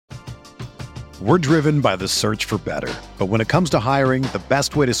We're driven by the search for better. But when it comes to hiring, the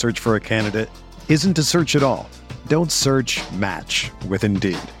best way to search for a candidate isn't to search at all. Don't search, match with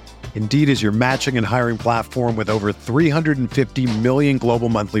Indeed. Indeed is your matching and hiring platform with over 350 million global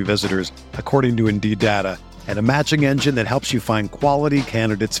monthly visitors, according to Indeed data, and a matching engine that helps you find quality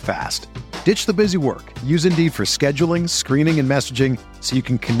candidates fast. Ditch the busy work. Use Indeed for scheduling, screening, and messaging so you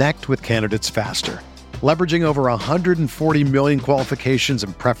can connect with candidates faster. Leveraging over 140 million qualifications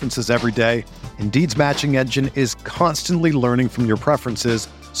and preferences every day, Indeed's matching engine is constantly learning from your preferences,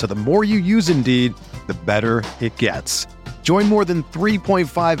 so the more you use Indeed, the better it gets. Join more than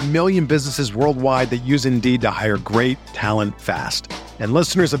 3.5 million businesses worldwide that use Indeed to hire great talent fast. And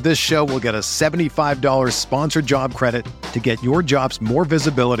listeners of this show will get a $75 sponsored job credit to get your jobs more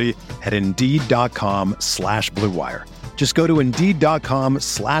visibility at Indeed.com/Blue Wire. Just go to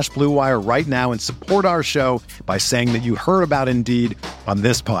Indeed.com/Blue Wire right now and support our show by saying that you heard about Indeed on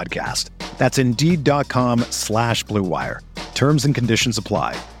this podcast. That's Indeed.com/Blue Wire. Terms and conditions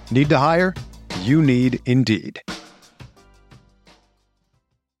apply. Need to hire? You need Indeed.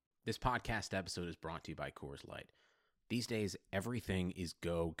 This podcast episode is brought to you by Coors Light. These days, everything is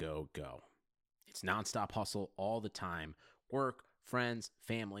go, go, go. It's nonstop hustle all the time. Work, friends,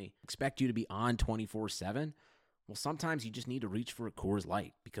 family, expect you to be on 24/7. Well, sometimes you just need to reach for a Coors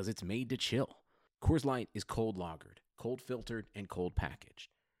Light because it's made to chill. Coors Light is cold lagered, cold filtered, and cold packaged.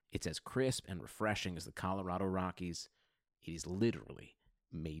 It's as crisp and refreshing as the Colorado Rockies. It is literally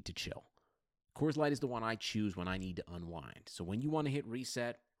made to chill. Coors Light is the one I choose when I need to unwind. So when you want to hit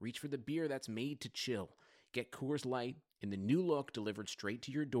reset, reach for the beer that's made to chill. Get Coors Light in the new look delivered straight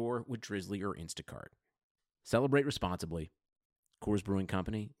to your door with Drizzly or Instacart. Celebrate responsibly. Coors Brewing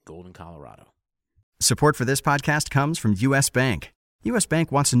Company, Golden, Colorado. Support for this podcast comes from U.S. Bank. U.S.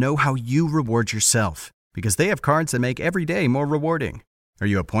 Bank wants to know how you reward yourself because they have cards that make every day more rewarding. Are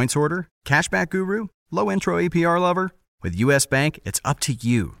you a points hoarder, cashback guru, low intro APR lover? With U.S. Bank, it's up to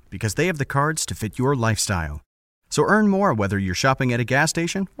you because they have the cards to fit your lifestyle. So earn more whether you're shopping at a gas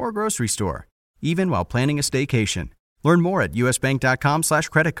station or a grocery store, even while planning a staycation. Learn more at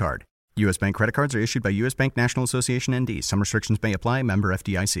usbank.com/credit card. U.S. Bank credit cards are issued by U.S. Bank National Association ND. Some restrictions may apply. Member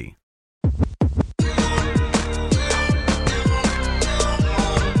FDIC.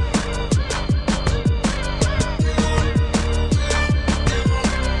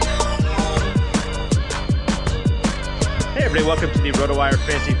 Everybody, welcome to the RotoWire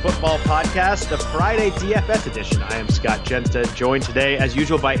Fantasy Football Podcast, the Friday DFS edition. I am Scott Gensta, joined today, as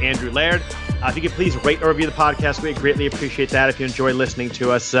usual, by Andrew Laird. If you could please rate or review the podcast, we'd greatly appreciate that if you enjoy listening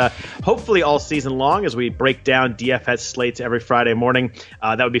to us, hopefully all season long as we break down DFS slates every Friday morning.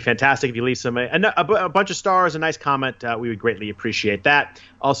 That would be fantastic if you leave a bunch of stars, a nice comment. We would greatly appreciate that.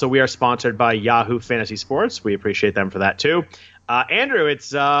 Also, we are sponsored by Yahoo Fantasy Sports. We appreciate them for that, too. Andrew,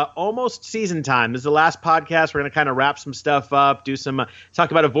 it's almost season time. This is the last podcast. We're going to kind of wrap some stuff up, talk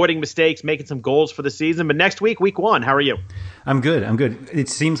about avoiding mistakes, making some goals for the season. But next week, week one, how are you? I'm good. It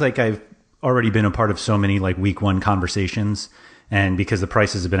seems like I've already been a part of so many like week one conversations, and because the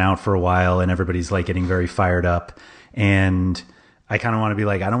prices have been out for a while and everybody's like getting very fired up, and I kind of want to be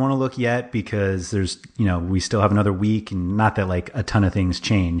like, I don't want to look yet because there's, we still have another week, and not that like a ton of things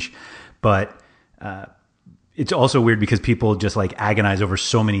change, but it's also weird because people just like agonize over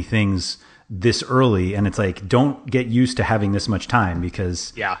so many things this early, and it's like, don't get used to having this much time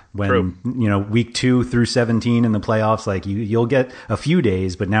because when week 2 through 17 in the playoffs, like you'll get a few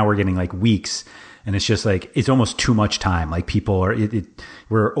days, but now we're getting like weeks, and it's just like it's almost too much time. Like people are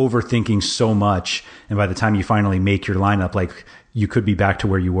we're overthinking so much, and by the time you finally make your lineup, like you could be back to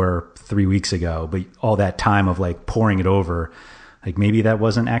where you were 3 weeks ago, but all that time of like pouring it over, like maybe that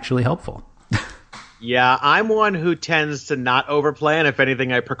wasn't actually helpful. Yeah, I'm one who tends to not overplay, and if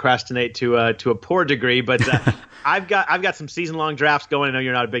anything, I procrastinate to a poor degree. But I've got some season long drafts going. I know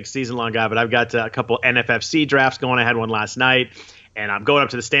you're not a big season long guy, but I've got a couple NFFC drafts going. I had one last night, and I'm going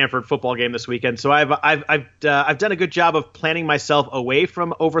up to the Stanford football game this weekend. So I've done a good job of planning myself away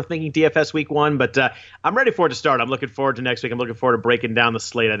from overthinking DFS week one. But I'm ready for it to start. I'm looking forward to next week. I'm looking forward to breaking down the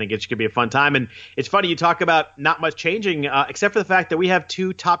slate. I think it should be a fun time. And it's funny, you talk about not much changing, except for the fact that we have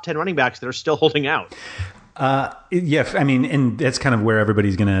 2 top 10 running backs that are still holding out. Yeah, I mean, and that's kind of where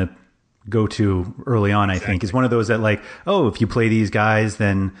everybody's going to go to early on, I think. Is one of those that like, oh, if you play these guys,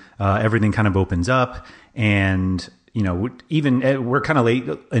 then everything kind of opens up. And even we're kind of late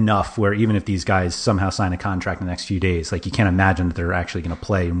enough where even if these guys somehow sign a contract in the next few days, like you can't imagine that they're actually going to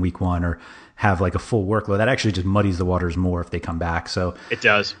play in week one or have like a full workload. That actually just muddies the waters more if they come back. So it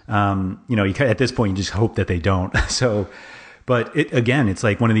does. At this point, you just hope that they don't. So, but it's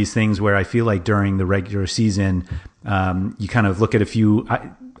like one of these things where I feel like during the regular season, you kind of look at a few.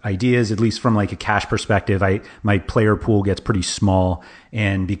 ideas, at least from like a cash perspective. My player pool gets pretty small,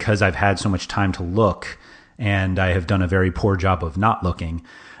 and because I've had so much time to look, and I have done a very poor job of not looking,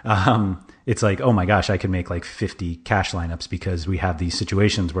 it's like, oh my gosh, I could make like 50 cash lineups because we have these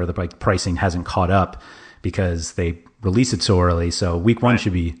situations where the like pricing hasn't caught up because they release it so early. So week one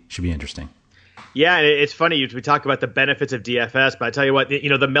should be interesting. Yeah, and it's funny. We talk about the benefits of DFS, but I tell you what,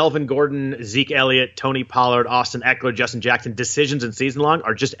 the Melvin Gordon, Zeke Elliott, Tony Pollard, Austin Eckler, Justin Jackson decisions in season long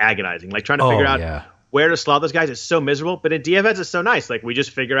are just agonizing. Like trying to figure out where to slot those guys is so miserable. But in DFS, it's so nice. Like we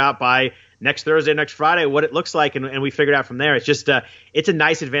just figure out by next Thursday, next Friday, what it looks like, and we figure it out from there. It's just it's a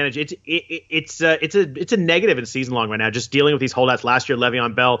nice advantage. It's a negative in season long right now. Just dealing with these holdouts last year,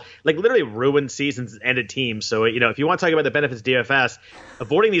 Le'Veon Bell, like literally ruined seasons, ended teams. So if you want to talk about the benefits of DFS,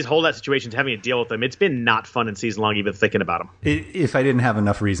 avoiding these holdout situations, having to deal with them, it's been not fun in season long, even thinking about them. If I didn't have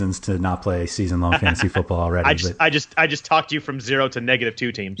enough reasons to not play season long fantasy football already, I just talked you from 0 to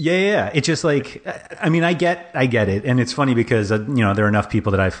 -2 teams. Yeah. It's just like, I mean, I get it, and it's funny because there are enough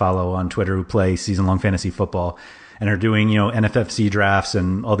people that I follow on Twitter who play season long fantasy football and are doing NFFC drafts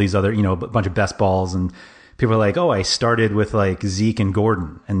and all these other a bunch of best balls, and people are like, oh, I started with like Zeke and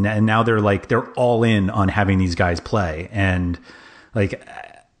Gordon, and now they're all in on having these guys play, and like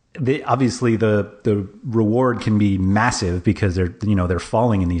obviously the reward can be massive because they're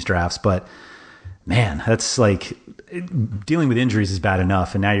falling in these drafts, but man, that's like dealing with injuries is bad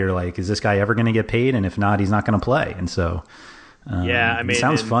enough, and now you're like, is this guy ever going to get paid? And if not, he's not going to play. And so it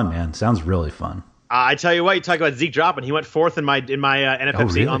sounds fun, man. Sounds really fun. I tell you what, you talk about Zeke dropping. He went 4th in my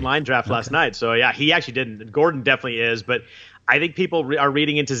NFFC online draft last night. So yeah, he actually didn't. Gordon definitely is, but I think people are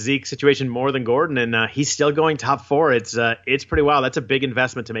reading into Zeke's situation more than Gordon, and he's still going top 4. It's pretty wild. That's a big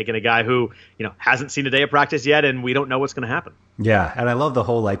investment to make in a guy who hasn't seen a day of practice yet, and we don't know what's going to happen. Yeah, and I love the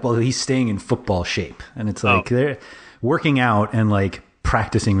whole he's staying in football shape, and it's like they're working out and like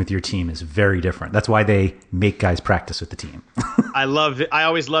practicing with your team is very different. That's why they make guys practice with the team. I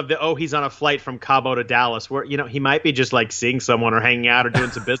always love that. He's on a flight from Cabo to Dallas, where he might be just like seeing someone or hanging out or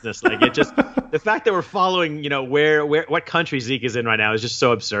doing some business. Like it just the fact that we're following what country Zeke is in right now is just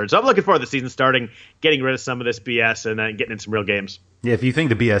so absurd. So I'm looking forward to the season starting, getting rid of some of this BS and getting in some real games. Yeah, if you think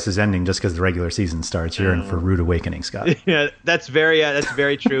the BS is ending just because the regular season starts, you're in for a rude awakening, Scott. Yeah, that's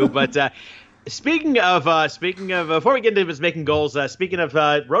very true. But Speaking of, before we get into his making goals, speaking of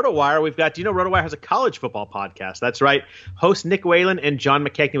RotoWire, we've got, RotoWire has a college football podcast. That's right. Host Nick Whalen and John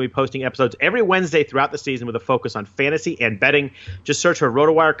McKechnie will be posting episodes every Wednesday throughout the season with a focus on fantasy and betting. Just search for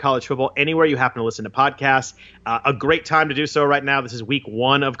RotoWire College Football anywhere you happen to listen to podcasts. A great time to do so right now. This is week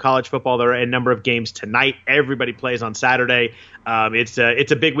 1 of college football. There are a number of games tonight. Everybody plays on Saturday. It's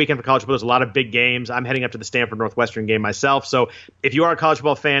a big weekend for college football. There's a lot of big games. I'm heading up to the Stanford Northwestern game myself. So if you are a college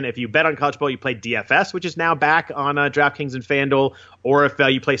football fan, if you bet on college football, you play DFS, which is now back on DraftKings and FanDuel, or if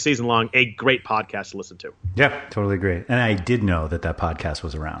you play season long, a great podcast to listen to. Yeah, totally great. And I did know that podcast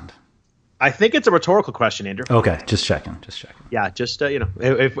was around. I think it's a rhetorical question, Andrew. Okay, just checking. Yeah, just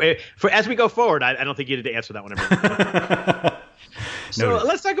as we go forward, I don't think you need to answer that one. So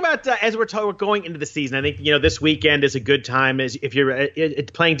let's talk about as we're going into the season. I think this weekend is a good time as if you're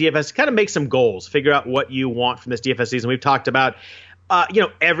playing DFS, kind of make some goals, figure out what you want from this DFS season. We've talked about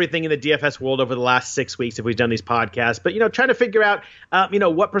everything in the DFS world over the last 6 weeks if we've done these podcasts. But, trying to figure out,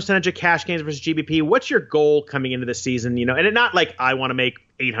 what percentage of cash gains versus GBP, what's your goal coming into the season, and it's not like I want to make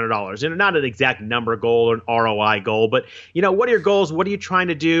 $800, not an exact number goal or an ROI goal, but, what are your goals? What are you trying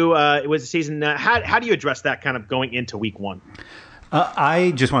to do with the season? How do you address that kind of going into week 1?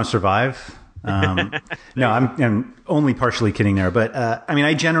 I just want to survive. No, I'm only partially kidding there. But,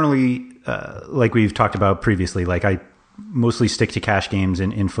 I generally, like we've talked about previously, like I mostly stick to cash games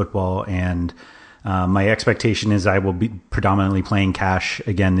in football, and my expectation is I will be predominantly playing cash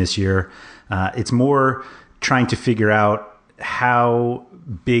again this year. It's more trying to figure out how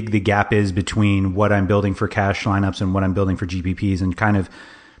big the gap is between what I'm building for cash lineups and what I'm building for GPPs, and kind of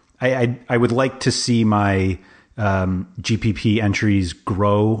I would like to see my GPP entries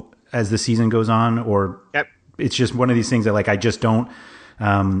grow as the season goes on, or it's just one of these things that I just don't,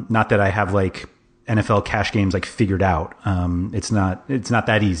 not that I have NFL cash games figured out. It's not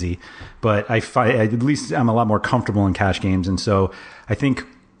that easy, but at least I'm a lot more comfortable in cash games. And so I think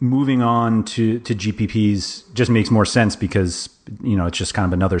moving on to GPPs just makes more sense because, it's just kind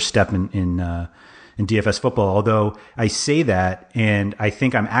of another step in DFS football. Although I say that, and I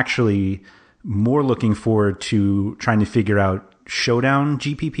think I'm actually more looking forward to trying to figure out showdown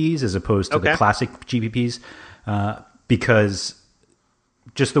GPPs as opposed to the classic GPPs, because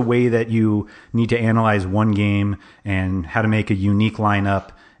just the way that you need to analyze one game and how to make a unique lineup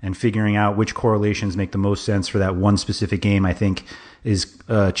and figuring out which correlations make the most sense for that one specific game, I think is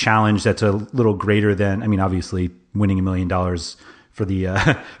a challenge that's a little greater than, I mean, obviously winning $1 million for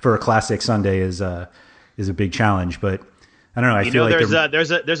the for a classic Sunday is a big challenge, but I don't know. I feel like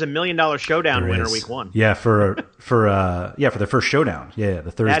there's a $1 million showdown winner week 1. Yeah, for the first showdown. Yeah,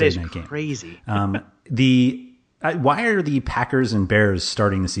 the Thursday night game. That is crazy. Why are the Packers and Bears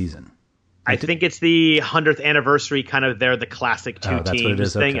starting the season? I think it's the 100th anniversary, kind of they're the classic two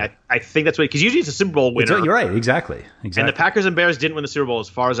teams thing. Okay. I think that's what, because usually it's a Super Bowl winner. You're right, exactly. And the Packers and Bears didn't win the Super Bowl as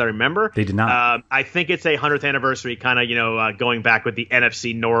far as I remember. They did not. I think it's a 100th anniversary, kind of, going back with the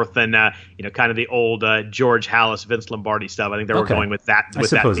NFC North and, kind of the old George Halas, Vince Lombardi stuff. I think they were going with that. I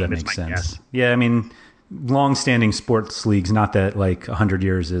suppose that makes sense. Guess. Yeah, I mean, long-standing sports leagues, not that like 100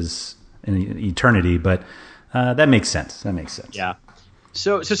 years is an eternity, but that makes sense. Yeah.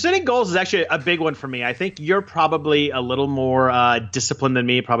 So setting goals is actually a big one for me. I think you're probably a little more disciplined than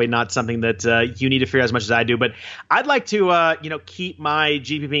me. Probably not something that you need to figure out as much as I do. But I'd like to keep my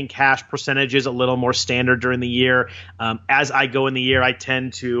GPP and cash percentages a little more standard during the year. As I go in the year, I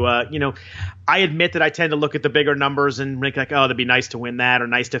tend to I admit that I tend to look at the bigger numbers and think like, oh, that'd be nice to win that or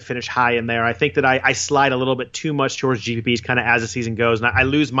nice to finish high in there. I think that I slide a little bit too much towards GPPs kind of as the season goes, and I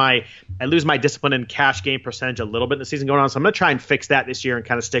lose my discipline and cash game percentage a little bit in the season going on. So I'm going to try and fix that this year and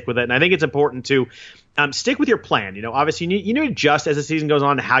kind of stick with it. And I think it's important to stick with your plan. Obviously you need to adjust as the season goes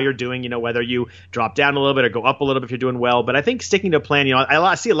on how you're doing. Whether you drop down a little bit or go up a little bit if you're doing well. But I think sticking to a plan.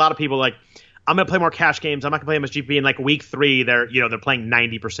 I see a lot of people like, I'm going to play more cash games. I'm not going to play much GPP. In like week 3, they're playing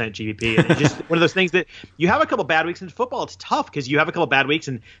 90% GPP. And it's just one of those things that you have a couple bad weeks in football. It's tough because you have a couple bad weeks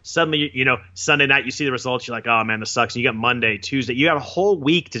and suddenly, Sunday night you see the results. You're like, oh man, this sucks. And you got Monday, Tuesday. You have a whole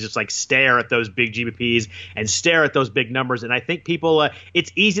week to just like stare at those big GPPs and stare at those big numbers. And I think people,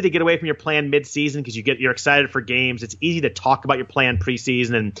 it's easy to get away from your plan mid-season because you're excited for games. It's easy to talk about your plan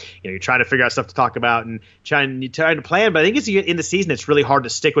preseason and you're trying to figure out stuff to talk about and trying to plan. But I think it's in the season, it's really hard to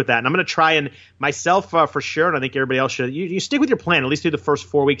stick with that. And I'm going to try and myself for sure, and I think everybody else should. You stick with your plan at least through the first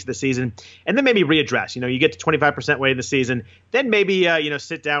 4 weeks of the season, and then maybe readdress. You get to 25% way in the season, then maybe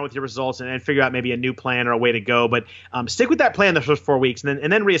sit down with your results and figure out maybe a new plan or a way to go. But stick with that plan the first 4 weeks, and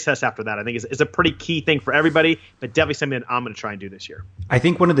then reassess after that. I think is a pretty key thing for everybody, but definitely something that I'm going to try and do this year. I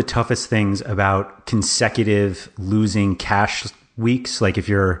think one of the toughest things about consecutive losing cash weeks, like if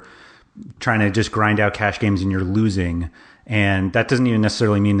you're trying to just grind out cash games and you're losing, and that doesn't even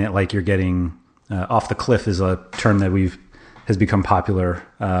necessarily mean that like you're getting off the cliff is a term that has become popular.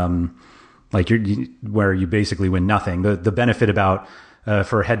 Where you basically win nothing. The benefit about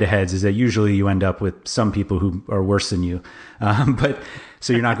for head-to-heads is that usually you end up with some people who are worse than you, but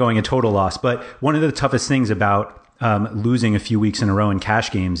so you're not going a total loss. But one of the toughest things about losing a few weeks in a row in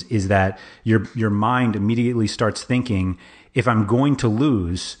cash games is that your mind immediately starts thinking, if I'm going to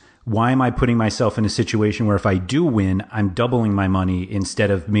lose, why am I putting myself in a situation where if I do win, I'm doubling my money instead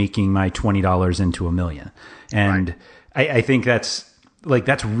of making my $20 into $1 million? And right. I think that's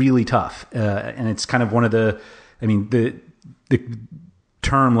really tough. And it's kind of one of the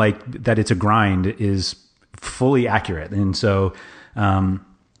term like that it's a grind is fully accurate. And so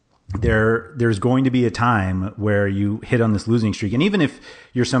there's going to be a time where you hit on this losing streak. And even if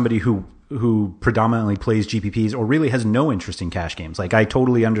you're somebody who predominantly plays GPPs or really has no interest in cash games, like I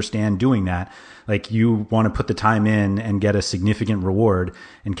totally understand doing that. Like you want to put the time in and get a significant reward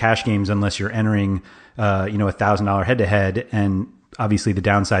in cash games, unless you're entering, $1,000 head to head. And obviously the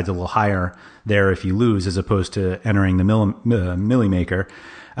downside's a little higher there if you lose, as opposed to entering the Millie Maker.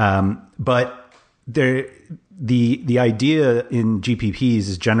 But the idea in GPPs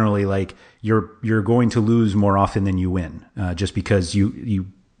is generally like you're going to lose more often than you win, just because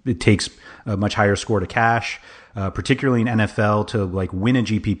it takes a much higher score to cash, particularly in NFL. To like win a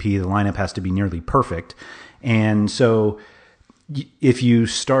GPP, the lineup has to be nearly perfect. And so if you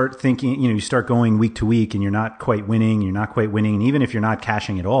start thinking, you start going week to week and you're not quite winning, and even if you're not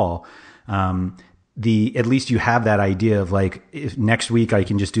cashing at all, at least you have that idea of like, if next week I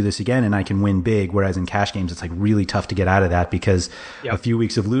can just do this again and I can win big. Whereas in cash games, it's like really tough to get out of that because a few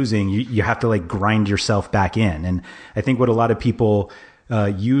weeks of losing, you have to like grind yourself back in. And I think what a lot of people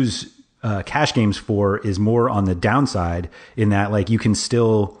use cash games for is more on the downside, in that like you can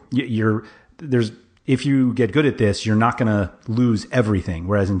still if you get good at this, you're not going to lose everything.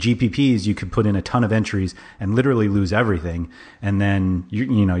 Whereas in GPPs, you could put in a ton of entries and literally lose everything, and then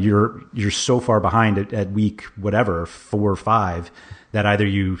you're so far behind at week whatever 4 or 5 that either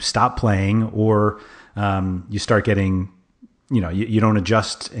you stop playing or you start getting you don't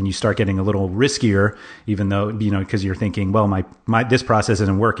adjust and you start getting a little riskier, even though, because you're thinking, well, this process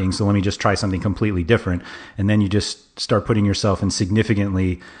isn't working, so let me just try something completely different. And then you just start putting yourself in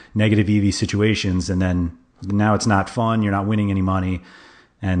significantly negative EV situations. And then now it's not fun. You're not winning any money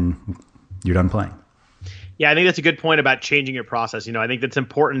and you're done playing. Yeah, I think that's a good point about changing your process. I think that's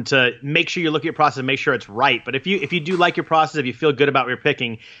important to make sure you look at your process and make sure it's right. But if you do like your process, if you feel good about what you're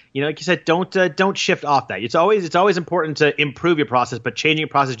picking, like you said, don't shift off that. It's always important to improve your process, but changing your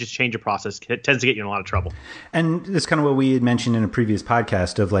process, just change your process. It tends to get you in a lot of trouble. And that's kind of what we had mentioned in a previous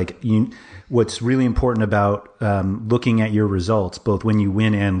podcast of what's really important about looking at your results, both when you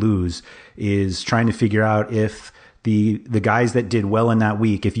win and lose, is trying to figure out if the guys that did well in that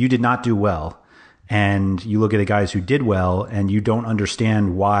week, if you did not do well, and you look at the guys who did well and you don't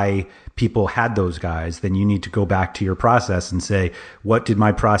understand why people had those guys, then you need to go back to your process and say, where in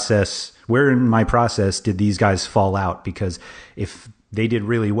my process did these guys fall out? Because if they did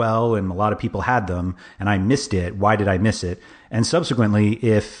really well and a lot of people had them and I missed it, why did I miss it? And subsequently,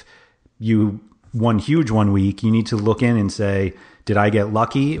 if you won huge one week, you need to look in and say, did I get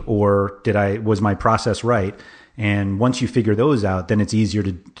lucky or was my process right? And once you figure those out, then it's easier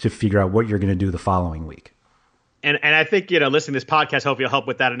to figure out what you're going to do the following week. And I think, listening to this podcast, hopefully will help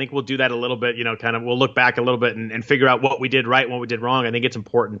with that. I think we'll do that a little bit, we'll look back a little bit and figure out what we did right and what we did wrong. I think it's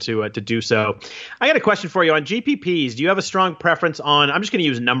important to do so. I got a question for you on GPPs. Do you have a strong preference on, I'm just going to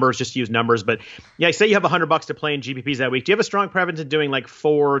use numbers, but say you have $100 to play in GPPs that week. Do you have a strong preference in doing like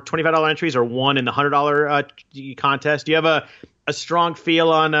 4 $25 entries or one in the $100 contest? Do you have a strong feel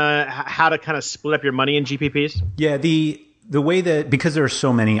on how to kind of split up your money in GPPs? Yeah, the way that, because there are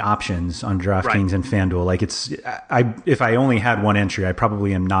so many options on DraftKings and FanDuel, if I only had one entry, I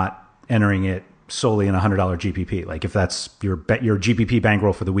probably am not entering it solely in a $100 GPP. Like if that's your GPP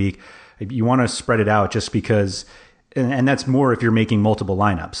bankroll for the week, you want to spread it out just because, and that's more if you're making multiple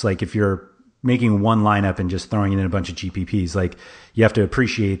lineups. Like if you're making one lineup and just throwing it in a bunch of GPPs, like you have to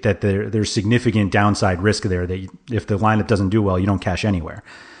appreciate that there's significant downside risk there that if the lineup doesn't do well, you don't cash anywhere.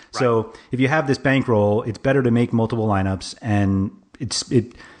 Right. So if you have this bankroll, it's better to make multiple lineups. And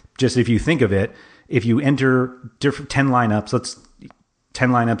if you think of it, if you enter 10 lineups, 10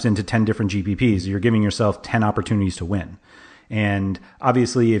 lineups into 10 different GPPs, you're giving yourself 10 opportunities to win. And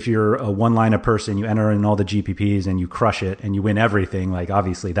obviously, if you're a one lineup person, you enter in all the GPPs and you crush it and you win everything, like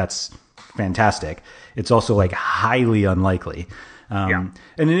obviously that's fantastic. It's also like highly unlikely. And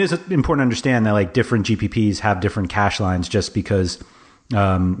it is important to understand that like different GPPs have different cash lines just because, there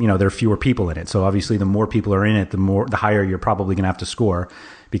are fewer people in it. So obviously the more people are in it, the higher you're probably going to have to score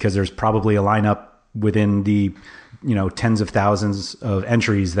because there's probably a lineup within the, tens of thousands of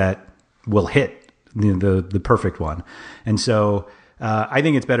entries that will hit the perfect one. And so, I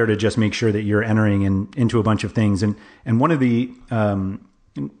think it's better to just make sure that you're entering into a bunch of things. And one of the,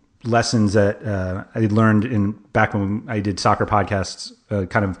 lessons that I learned back when I did soccer podcasts,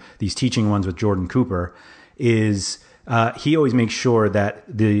 kind of these teaching ones with Jordan Cooper, is he always makes sure that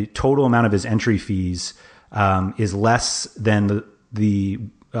the total amount of his entry fees is less than the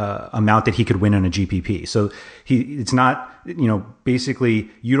amount that he could win on a GPP. So it's not,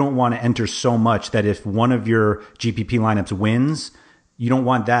 basically you don't want to enter so much that if one of your GPP lineups wins, you don't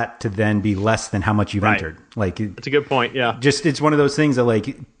want that to then be less than how much you've entered. Like that's a good point. Yeah. It's one of those things that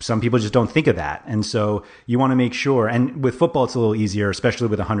like some people just don't think of that. And so you want to make sure, and with football, it's a little easier, especially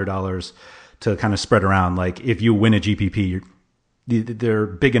with $100 to kind of spread around. Like if you win a GPP, they're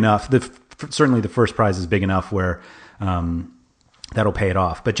big enough. Certainly the first prize is big enough where, that'll pay it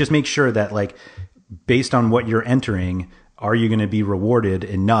off, but just make sure that like based on what you're entering, are you going to be rewarded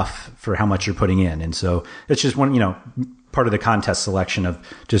enough for how much you're putting in? And so it's just one, part of the contest selection of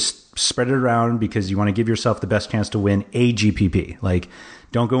just spread it around because you want to give yourself the best chance to win a GPP. Like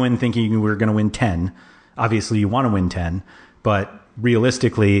don't go in thinking we're going to win 10. Obviously you want to win 10, but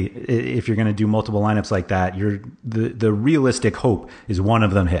realistically, if you're going to do multiple lineups like that, the realistic hope is one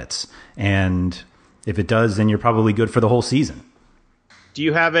of them hits. And if it does, then you're probably good for the whole season. Do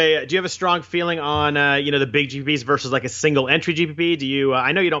you have a strong feeling on the big GPPs versus like a single entry GPP? Do you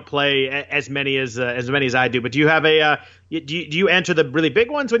I know you don't play as many as I do, but do you have do you enter the really big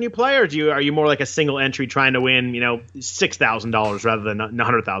ones when you play, or are you more like a single entry trying to win $6,000 rather than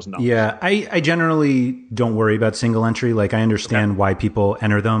 $100,000? Yeah, I generally don't worry about single entry. Like I understand why people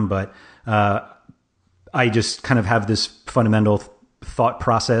enter them, but I just kind of have this fundamental thought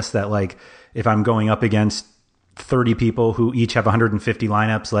process that like if I'm going up against 30 people who each have 150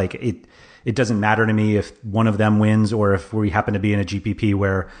 lineups, like it doesn't matter to me if one of them wins or if we happen to be in a GPP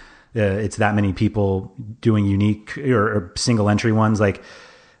where it's that many people doing unique or single entry ones. Like,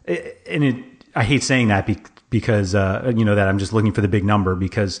 I hate saying that because, that I'm just looking for the big number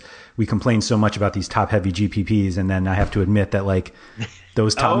because we complain so much about these top heavy GPPs. And then I have to admit that like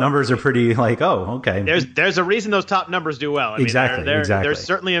those top numbers are pretty like, okay. There's a reason those top numbers do well. I mean, exactly. They're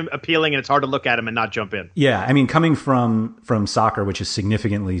certainly appealing, and it's hard to look at them and not jump in. Yeah. I mean, coming from soccer, which is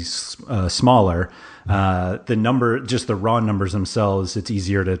significantly smaller, just the raw numbers themselves, it's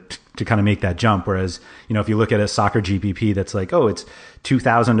easier to kind of make that jump. Whereas, if you look at a soccer GPP, that's like, it's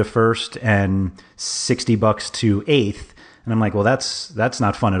 2,000 to first and $60 to eighth. And I'm like, well, that's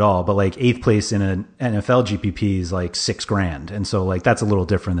not fun at all. But like eighth place in an NFL GPP is like $6,000. And so like, that's a little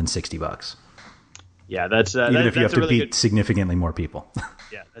different than $60. Yeah. That's even if you have to really beat significantly more people.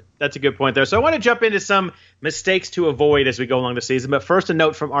 Yeah, that's a good point there. So I want to jump into some mistakes to avoid as we go along the season. But first, a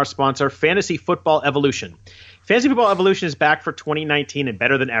note from our sponsor, Fantasy Football Evolution. Fantasy Football Evolution is back for 2019 and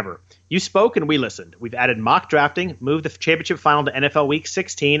better than ever. You spoke and we listened. We've added mock drafting, moved the championship final to NFL Week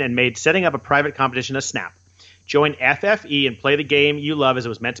 16, and made setting up a private competition a snap. Join FFE and play the game you love as it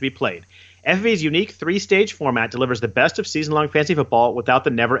was meant to be played. FFE's unique 3-stage format delivers the best of season-long fantasy football without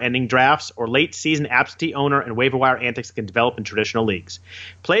the never-ending drafts or late-season absentee owner and waiver wire antics that can develop in traditional leagues.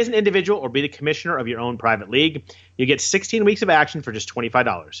 Play as an individual or be the commissioner of your own private league. You get 16 weeks of action for just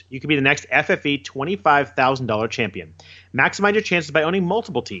 $25. You could be the next FFE $25,000 champion. Maximize your chances by owning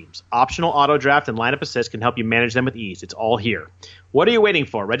multiple teams. Optional auto draft and lineup assist can help you manage them with ease. It's all here. What are you waiting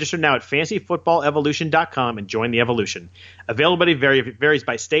for? Register now at fantasyfootballevolution.com and join the evolution. Availability varies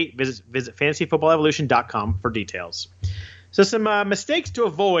by state. Visit fantasyfootballevolution.com for details. So some mistakes to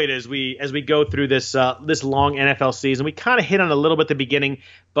avoid as we go through this long NFL season. We kind of hit on a little bit at the beginning,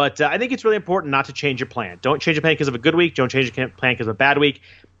 but I think it's really important not to change your plan. Don't change your plan because of a good week. Don't change your plan because of a bad week.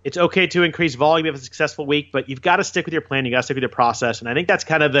 It's okay to increase volume if it's a successful week, but you've got to stick with your plan. You got to stick with your process. And I think that's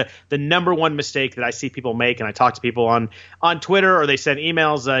kind of the number one mistake that I see people make. And I talk to people on Twitter or they send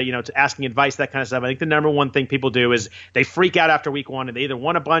emails, to asking advice, that kind of stuff. I think the number one thing people do is they freak out after week one and they either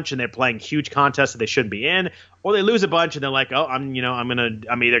won a bunch and they're playing huge contests that they shouldn't be in, or they lose a bunch and they're like, I'm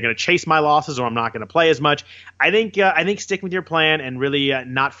either going to chase my losses or I'm not going to play as much. I think sticking with your plan and really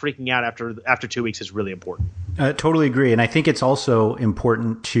not freaking out after 2 weeks is really important. Totally agree. And I think it's also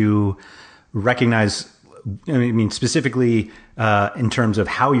important to recognize, specifically in terms of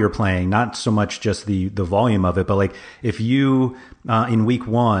how you're playing, not so much just the volume of it, but like if you in week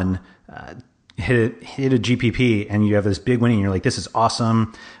one hit a GPP and you have this big win and you're like, this is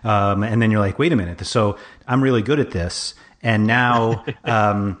awesome. And then you're like, wait a minute. So I'm really good at this. And now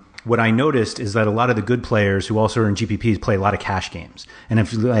what I noticed is that a lot of the good players who also are in GPPs play a lot of cash games. And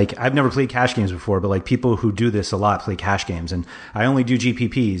if like, I've never played cash games before, but like people who do this a lot play cash games. And I only do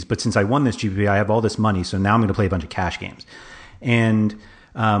GPPs, but since I won this GPP, I have all this money. So now I'm going to play a bunch of cash games. And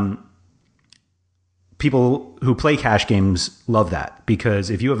people who play cash games love that,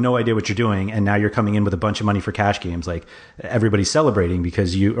 because if you have no idea what you're doing and now you're coming in with a bunch of money for cash games, like everybody's celebrating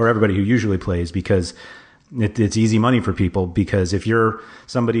or everybody who usually plays, because it's easy money for people. Because if you're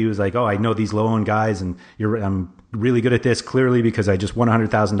somebody who's like, I know these low-owned guys and I'm really good at this clearly because I just won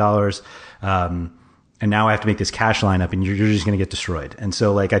 $100,000. And now I have to make this cash lineup and you're just going to get destroyed. And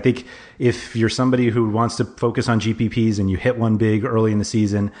so like, I think if you're somebody who wants to focus on GPPs and you hit one big early in the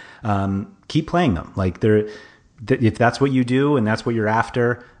season, keep playing them. Like if that's what you do and that's what you're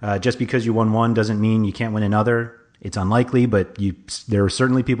after, just because you won one doesn't mean you can't win another. It's unlikely, but there are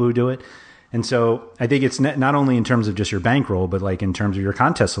certainly people who do it. And so I think it's not only in terms of just your bankroll, but like in terms of your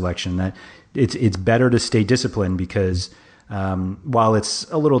contest selection, that it's better to stay disciplined, because while it's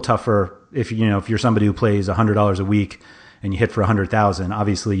a little tougher if you're somebody who plays $100 a week and you hit for 100,000,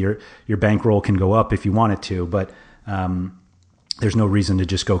 obviously your bankroll can go up if you want it to, but there's no reason to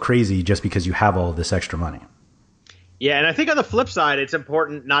just go crazy just because you have all of this extra money. Yeah, and I think on the flip side, it's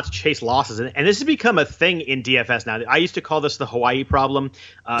important not to chase losses. And this has become a thing in DFS now. I used to call this the Hawaii problem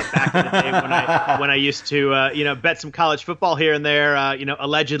back in the day when I used to bet some college football here and there.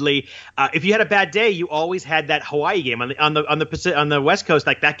 Allegedly, if you had a bad day, you always had that Hawaii game on the West Coast.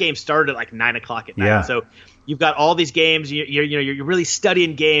 Like that game started at like 9 o'clock at night. Yeah. So you've got all these games. You're really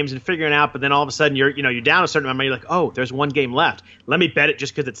studying games and figuring out, but then all of a sudden you're down a certain amount. You're like, there's one game left. Let me bet it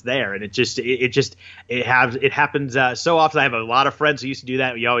just because it's there. And it happens so often. I have a lot of friends who used to do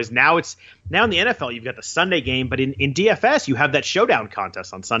that. Now in the NFL you've got the Sunday game, but in DFS you have that showdown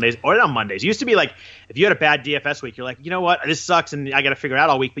contest on Sundays or on Mondays. It used to be like if you had a bad DFS week, you're like, you know what, this sucks and I got to figure it out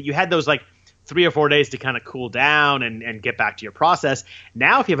all week. But you had those like 3 or 4 days to kind of cool down and get back to your process.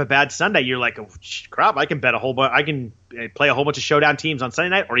 Now, if you have a bad Sunday, you're like, crap, I can bet I can play a whole bunch of showdown teams on Sunday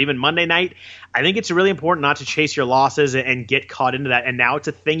night or even Monday night. I think it's really important not to chase your losses and get caught into that. And now it's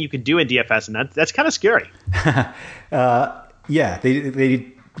a thing you can do in DFS, and that's kind of scary. Yeah,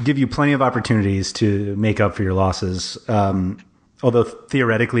 they give you plenty of opportunities to make up for your losses. Although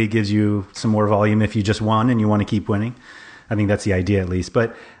theoretically it gives you some more volume if you just won and you want to keep winning. I think that's the idea at least.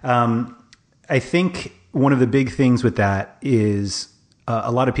 But I think one of the big things with that is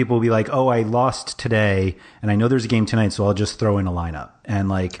a lot of people will be like, oh, I lost today and I know there's a game tonight, so I'll just throw in a lineup. And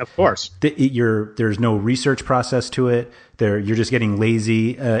like, of course, there's no research process to it. You're just getting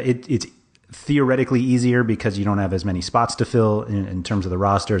lazy. It's theoretically easier because you don't have as many spots to fill in terms of the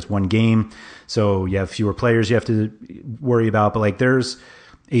roster. It's one game, so you have fewer players you have to worry about. But like, there's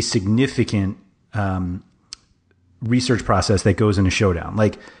a significant research process that goes into Showdown.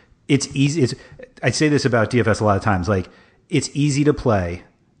 Like, it's easy. I say this about DFS a lot of times. Like, it's easy to play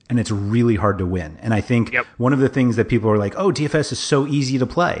and it's really hard to win. And I think one of the things that people are like, oh, DFS is so easy to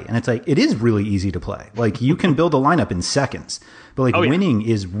play. And it's like, it is really easy to play. Like, you can build a lineup in seconds, but like winning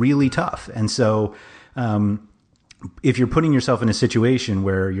is really tough. And so, if you're putting yourself in a situation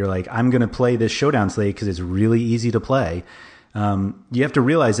where you're like, I'm going to play this Showdown slate because it's really easy to play, you have to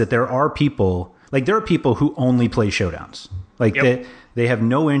realize that there are people who only play Showdowns. Like, they have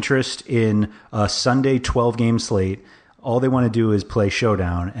no interest in a Sunday 12 game slate. All they want to do is play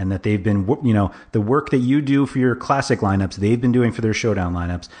Showdown, and that they've been, the work that you do for your classic lineups, they've been doing for their Showdown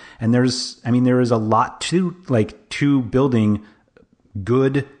lineups. And there is a lot to building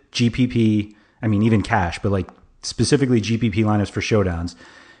good GPP. I mean, even cash, but like specifically GPP lineups for Showdowns,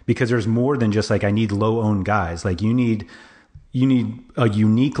 because there's more than just like, I need low owned guys. Like, you need a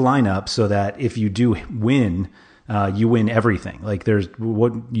unique lineup so that if you do win, you win everything. Like,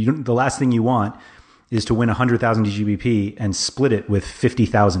 the last thing you want is to win 100,000 GBP and split it with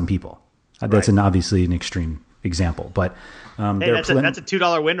 50,000 people. That's obviously an extreme example, but that's a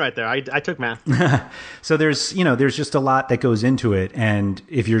 $2 win right there. I took math. So there's just a lot that goes into it, and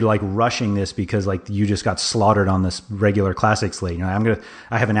if you're like rushing this because like you just got slaughtered on this regular classic slate,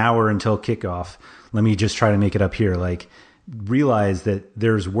 I have an hour until kickoff. Let me just try to make it up here. Like, realize that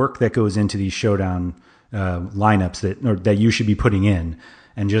there's work that goes into these Showdown lineups that you should be putting in.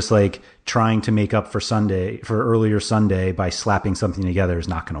 And just like trying to make up for earlier Sunday by slapping something together is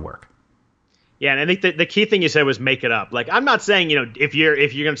not going to work. Yeah, and I think the key thing you said was make it up. Like, I'm not saying, if you're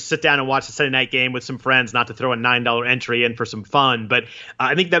going to sit down and watch the Sunday night game with some friends, not to throw a $9 entry in for some fun, but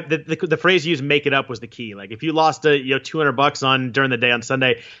I think that the phrase you used, "make it up," was the key. Like, if you lost $200 on during the day on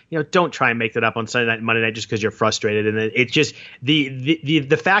Sunday, don't try and make that up on Sunday night and Monday night just because you're frustrated. And it's just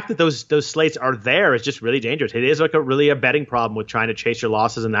the fact that those slates are there is just really dangerous. It is like a betting problem with trying to chase your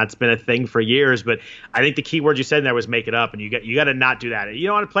losses, and that's been a thing for years. But I think the key word you said in there was make it up, and you got to not do that. You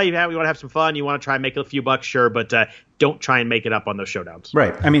don't want to play. You want to have some fun. You want to try and make a few bucks, sure, but don't try and make it up on those Showdowns.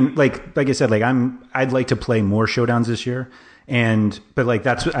 Right. I mean, like I said, like I'd like to play more Showdowns this year, but like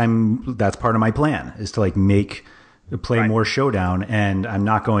that's part of my plan is to like play more Showdown, and I'm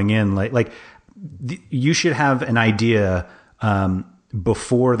not going in you should have an idea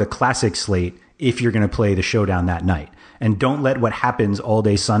before the classic slate if you're going to play the Showdown that night. And don't let what happens all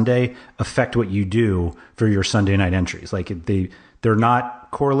day Sunday affect what you do for your Sunday night entries. Like, they're not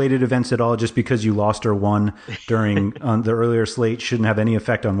correlated events at all. Just because you lost or won during on the earlier slate shouldn't have any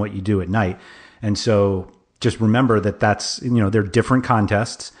effect on what you do at night. And so just remember that that's, they're different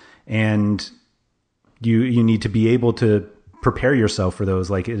contests, and you need to be able to prepare yourself for those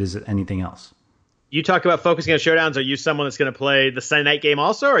like it is anything else. You talk about focusing on Showdowns. Are you someone that's going to play the Sunday night game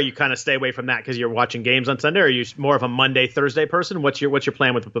also, or you kind of stay away from that because you're watching games on Sunday? Or are you more of a Monday, Thursday person? What's your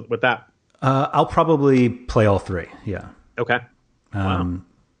plan with that? I'll probably play all three. Yeah. Okay.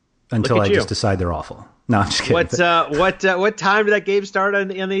 Until I just decide they're awful. No, I'm just kidding. What time did that game start on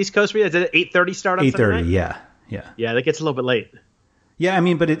the East Coast? Is it 8:30 start on 8:30? Yeah. Yeah, that gets a little bit late. Yeah, I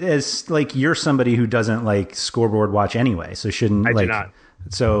mean, but it is like you're somebody who doesn't like scoreboard watch anyway, so shouldn't I do not.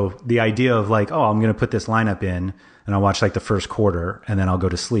 So the idea of like, oh, I'm going to put this lineup in and I'll watch like the first quarter and then I'll go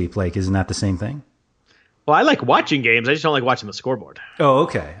to sleep. Like, isn't that the same thing? Well, I like watching games. I just don't like watching the scoreboard. Oh,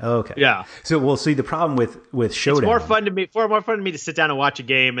 okay. Yeah. So we'll see. The problem with Showdown. It's more fun to me to sit down and watch a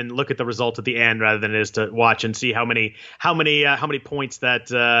game and look at the result at the end rather than it is to watch and see how many points that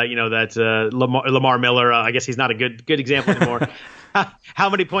Lamar Miller. I guess he's not a good example anymore. How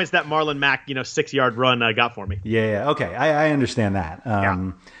many points that Marlon Mack 6-yard run got for me? Yeah. Okay, I understand that.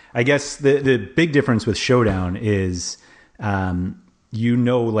 I guess the big difference with Showdown is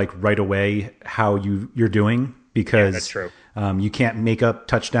like right away how you're doing, because that's true. You can't make up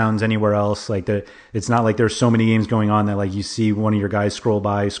touchdowns anywhere else. Like it's not like there's so many games going on that like you see one of your guys scroll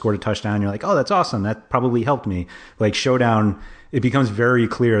by, scored a touchdown, you're like, oh, that's awesome, that probably helped me. Like Showdown, it becomes very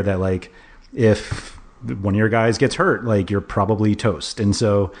clear that like if one of your guys gets hurt, like you're probably toast. And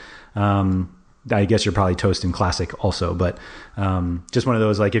so I guess you're probably toast in classic also, but just one of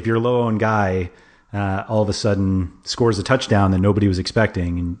those, like if your low owned guy all of a sudden scores a touchdown that nobody was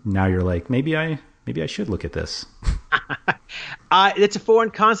expecting, and now you're like, maybe I should look at this. It's a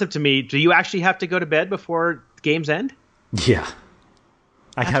foreign concept to me. Do you actually have to go to bed before games end? Yeah.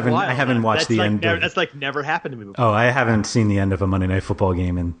 I haven't watched the end. That's like never happened to me before. Oh, I haven't seen the end of a Monday Night Football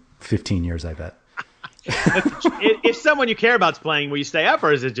game in 15 years, I bet. If someone you care about's playing, will you stay up,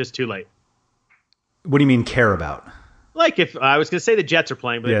 or is it just too late? What do you mean care about? Like if I was going to say the Jets are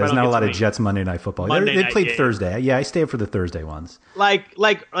playing, but there's not a lot of Jets Monday Night Football. They played game. Thursday. Yeah, I stay up for the Thursday ones. Like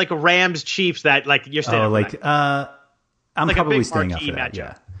a Rams Chiefs that like you're staying up for that. I'm like probably staying up for that.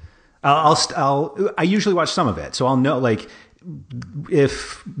 Matchup. Yeah. I usually watch some of it, so I'll know like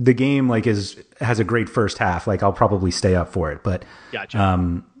if the game like has a great first half, like I'll probably stay up for it. But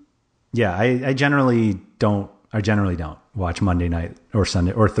gotcha. Yeah, I generally don't watch Monday night or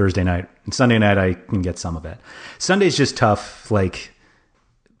Sunday or Thursday night. And Sunday night I can get some of it. Sunday's just tough, like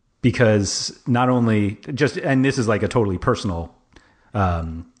because not only just, and this is like a totally personal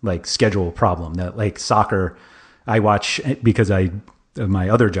like schedule problem, that like soccer I watch because of my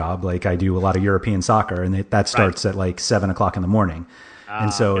other job, like I do a lot of European soccer, and that starts at like 7:00 in the morning.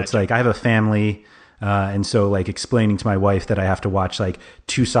 And so it's like I have a family, and so like explaining to my wife that I have to watch like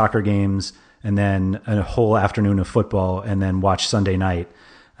 2 soccer games and then a whole afternoon of football and then watch Sunday night.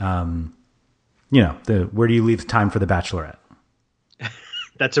 Where do you leave time for The Bachelorette?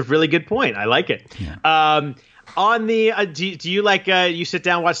 That's a really good point. I like it. Yeah. On the do you like you sit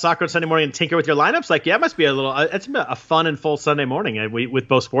down, watch soccer on Sunday morning and tinker with your lineups? Like, yeah, it must be a little. It's a fun and full Sunday morning with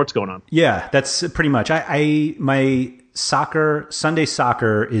both sports going on. Yeah, that's pretty much. My Sunday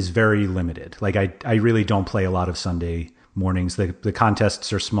soccer is very limited. Like I really don't play a lot of Sunday mornings. The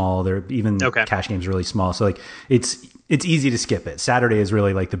contests are small. They're even cash games are really small. So like it's easy to skip it. Saturday is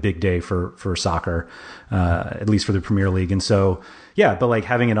really like the big day for soccer, at least for the Premier League. And so, yeah, but like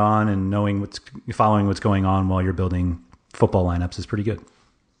having it on and following what's going on while you're building football lineups is pretty good.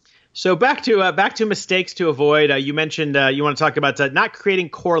 So back to mistakes to avoid. You mentioned you want to talk about not creating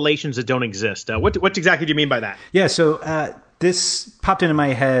correlations that don't exist. What exactly do you mean by that? Yeah. So this popped into my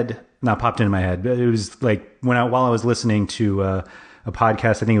head. Not popped into my head, but it was like while I was listening to a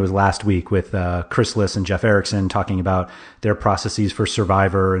podcast, I think it was last week with Chris Liss and Jeff Erickson talking about their processes for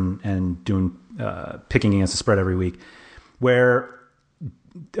Survivor and doing picking against the spread every week, where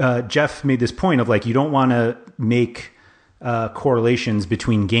Jeff made this point of like, you don't want to make correlations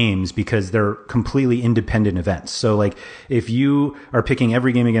between games because they're completely independent events. So like if you are picking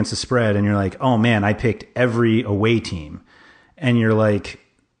every game against the spread and you're like, oh man, I picked every away team, and you're like,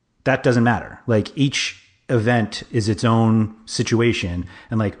 that doesn't matter. Like each event is its own situation,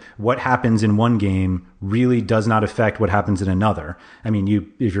 and like what happens in one game really does not affect what happens in another. I mean,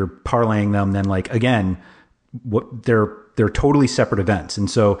 if you're parlaying them, then like again, they're totally separate events. And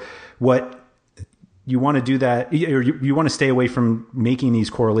so what you want to do that, or you want to stay away from making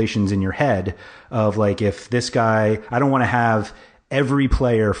these correlations in your head of like, if this guy, I don't want to have every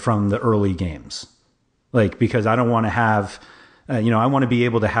player from the early games, like, because I don't want to have, I want to be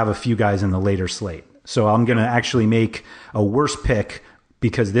able to have a few guys in the later slate. So I'm going to actually make a worse pick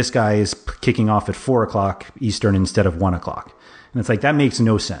because this guy is kicking off at 4:00 Eastern instead of 1:00. And it's like, that makes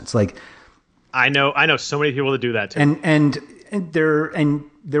no sense. Like, I know so many people that do that too. And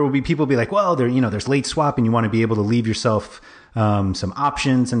there will be people be like, well, there's late swap and you want to be able to leave yourself some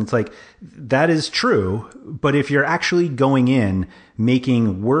options. And it's like, that is true. But if you're actually going in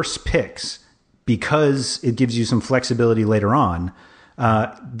making worse picks because it gives you some flexibility later on,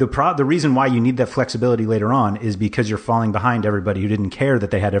 the reason why you need that flexibility later on is because you're falling behind everybody who didn't care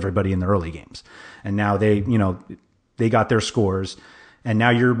that they had everybody in the early games. And now they got their scores, and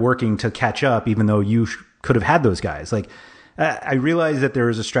now you're working to catch up, even though you could have had those guys. Like, I realize that there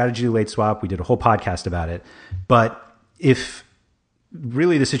is a strategy late swap. We did a whole podcast about it. But if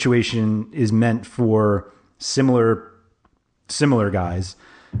really the situation is meant for similar guys,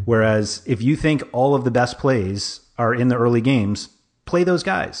 whereas if you think all of the best plays are in the early games, play those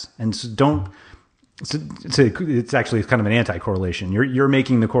guys. And so it's actually kind of an anti-correlation. You're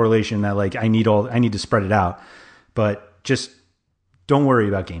making the correlation that like I need to spread it out, but just don't worry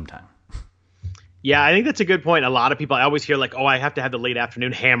about game time. Yeah, I think that's a good point. A lot of people, I always hear like, oh, I have to have the late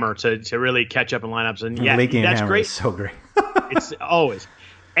afternoon hammer to really catch up in lineups. And yeah, late game that's hammer great. Is so great. It's always.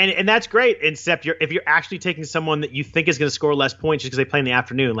 And that's great, except if you're actually taking someone that you think is going to score less points just because they play in the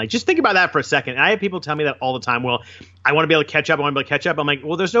afternoon. Like, just think about that for a second. And I have people tell me that all the time. Well, I want to be able to catch up. I'm like,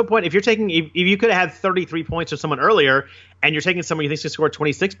 well, there's no point. If you could have had 33 points with someone earlier and you're taking someone you think is going to score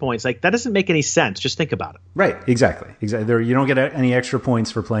 26 points, like, that doesn't make any sense. Just think about it. Right. Exactly. You don't get any extra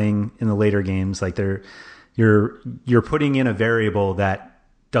points for playing in the later games. Like, you're putting in a variable that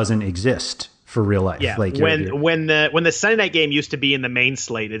doesn't exist for real life. Yeah, like when the Sunday night game used to be in the main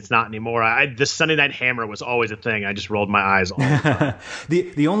slate, it's not anymore. The Sunday night hammer was always a thing. I just rolled my eyes all the time.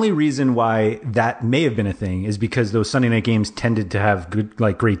 The only reason why that may have been a thing is because those Sunday night games tended to have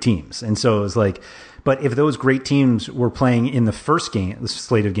great teams, and so it was like. But if those great teams were playing in the first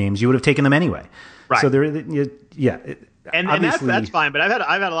slate of games, you would have taken them anyway. Right. So And that's fine, but I've had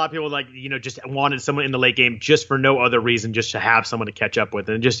a lot of people just wanted someone in the late game just for no other reason, just to have someone to catch up with,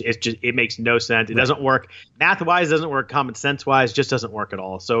 and it makes no sense. It doesn't work math wise, doesn't work common sense wise, just doesn't work at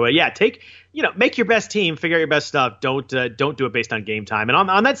all. So make your best team, figure out your best stuff. Don't do it based on game time. And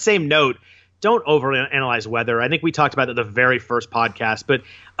on that same note, don't overanalyze weather. I think we talked about it at the very first podcast, but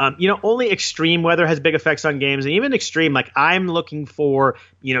only extreme weather has big effects on games, and even extreme, like I'm looking for,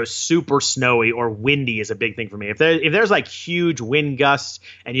 super snowy or windy is a big thing for me. If there's like huge wind gusts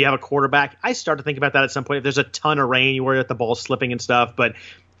and you have a quarterback, I start to think about that at some point. If there's a ton of rain, you worry about the ball slipping and stuff, but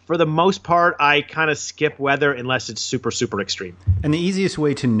for the most part, I kind of skip weather unless it's super, super extreme. And the easiest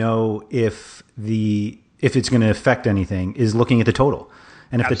way to know if it's going to affect anything is looking at the total.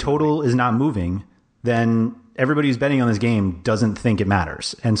 And if the total is not moving, then everybody who's betting on this game doesn't think it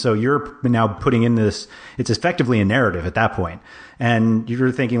matters. And so you're now putting in this, it's effectively a narrative at that point. And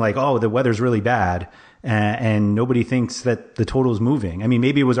you're thinking like, oh, the weather's really bad. And nobody thinks that the total is moving. I mean,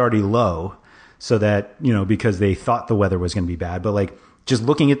 maybe it was already low so that, because they thought the weather was going to be bad. But like, just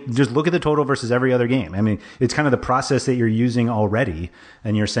look at the total versus every other game. I mean, it's kind of the process that you're using already.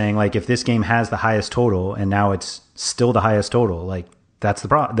 And you're saying like, if this game has the highest total and now it's still the highest total, like, that's the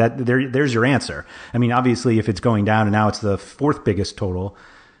problem. There's your answer. I mean, obviously, if it's going down and now it's the fourth biggest total,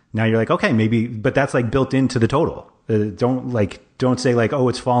 now you're like, okay, maybe, but that's like built into the total. Don't say like, oh,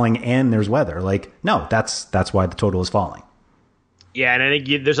 it's falling and there's weather. Like, no, that's why the total is falling. Yeah, and I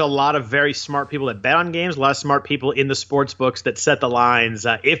think there's a lot of very smart people that bet on games, a lot of smart people in the sports books that set the lines.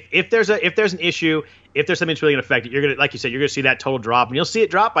 If there's an issue, if there's something that's really going to affect it, you're going to, like you said, you're going to see that total drop, and you'll see it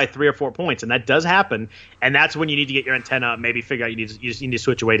drop by 3 or 4 points, and that does happen. And that's when you need to get your antenna up, maybe figure out you just need to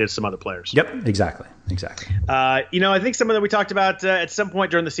switch away to some other players. Yep, exactly. I think something that we talked about at some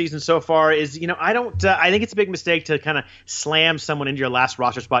point during the season so far is, I think it's a big mistake to kind of slam someone into your last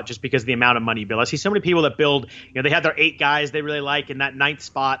roster spot just because of the amount of money you build. I see so many people that build, they have their 8 guys they really like in that 9th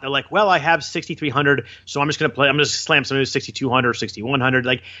spot. They're like, well, I have 6,300, so I'm just going to slam someone who's 6,200 or 6,100.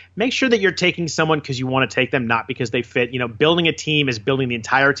 Like, make sure that you're taking someone because you want to take them, not because they fit. Building a team is building the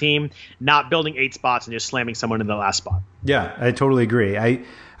entire team, not building 8 spots and just slamming someone in the last spot. Yeah, I totally agree.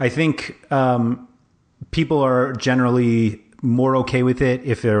 I think people are generally more okay with it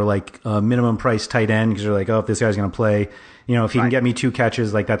if they're like a minimum price tight end, because they're like, oh, if this guy's going to play, if he can get me 2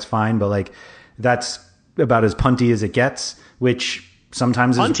 catches, like that's fine. But like that's about as punty as it gets, which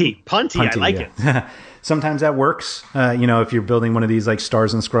sometimes punty. I like it. Sometimes that works. If you're building one of these like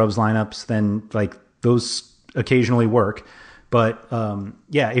stars and scrubs lineups, then like those occasionally work. But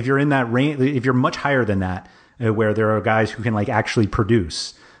if you're in that range, if you're much higher than that, where there are guys who can like actually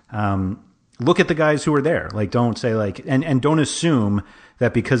produce, look at the guys who are there. Like, don't say like, and don't assume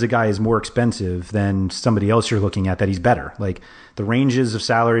that because a guy is more expensive than somebody else you're looking at that he's better. Like, the ranges of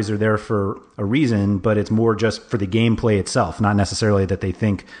salaries are there for a reason, but it's more just for the gameplay itself, not necessarily that they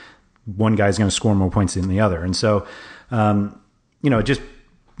think one guy's going to score more points than the other. And so, just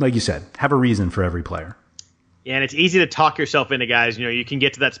like you said, have a reason for every player. Yeah, and it's easy to talk yourself into guys. You can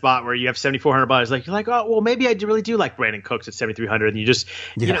get to that spot where you have $7,400. Like, you're like, oh, well, maybe I really do like Brandon Cooks at $7,300, and you just,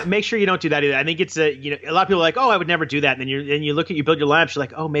 make sure you don't do that either. I think it's a lot of people are like, oh, I would never do that. And then you look at, you build your lineups, you're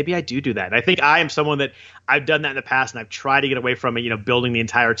like, oh, maybe I do that. And I think I am someone that I've done that in the past, and I've tried to get away from it, building the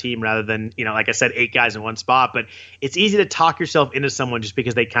entire team rather than, like I said, 8 guys in one spot. But it's easy to talk yourself into someone just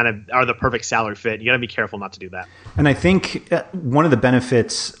because they kind of are the perfect salary fit. You got to be careful not to do that. And I think one of the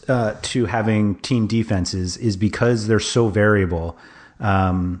benefits to having team defenses is because they're so variable. I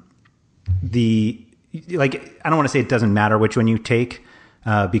don't want to say it doesn't matter which one you take,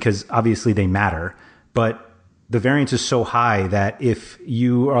 because obviously they matter, but the variance is so high that if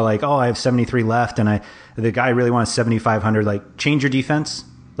you are like, oh, I have 73 left and the guy really wants 7,500, like, change your defense.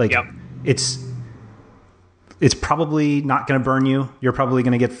 Like, yep. It's probably not going to burn you. You're probably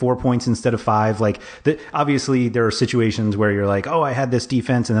going to get 4 points instead of 5. Like, obviously there are situations where you're like, oh, I had this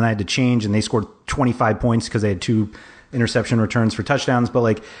defense and then I had to change and they scored 25 points because they had 2 interception returns for touchdowns, but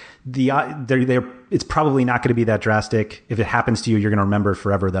like it's probably not going to be that drastic. If it happens to you, you're going to remember it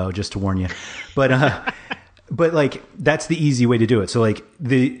forever, though, just to warn you. But but like that's the easy way to do it. So like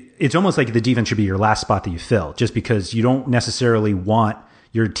it's almost like the defense should be your last spot that you fill, just because you don't necessarily want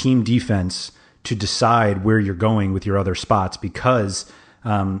your team defense to decide where you're going with your other spots, because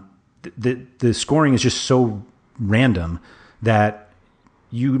the scoring is just so random that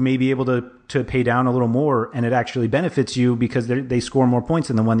you may be able to pay down a little more, and it actually benefits you because they score more points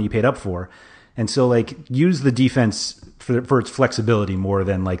than the one that you paid up for. And so like use the defense for its flexibility more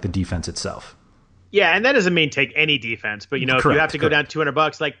than like the defense itself. Yeah, and that doesn't mean take any defense, but if you have to go down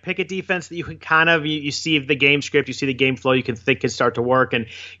 $200, like pick a defense that you can kind of you see the game script, you see the game flow, you can think can start to work. And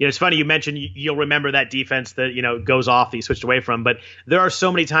it's funny you mentioned you'll remember that defense that goes off that you switched away from, but there are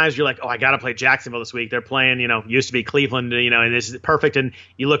so many times you're like, oh, I got to play Jacksonville this week. They're playing, used to be Cleveland, and this is perfect, and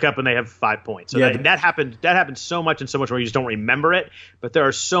you look up and they have 5 points. So that happened so much where you just don't remember it. But there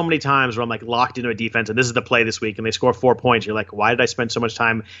are so many times where I'm like locked into a defense, and this is the play this week, and they score 4 points. You're like, why did I spend so much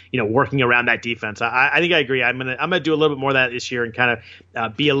time working around that defense? I think I agree. I'm gonna do a little bit more of that this year and kind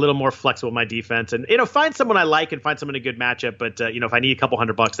of be a little more flexible with my defense, and find someone I like and find someone in a good matchup. But if I need a couple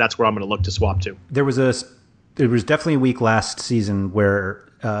 $100, that's where I'm going to look to swap to. There was definitely a week last season where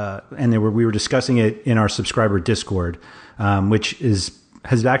we were discussing it in our subscriber Discord, which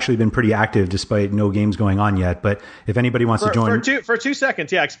has actually been pretty active despite no games going on yet. But if anybody wants to join for 2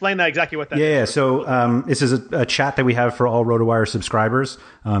 seconds, explain that exactly what that is. Yeah. So this is a chat that we have for all RotoWire subscribers.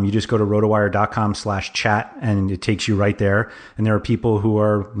 You just go to rotowire.com/chat and it takes you right there. And there are people who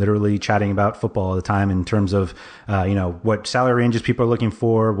are literally chatting about football all the time in terms of what salary ranges people are looking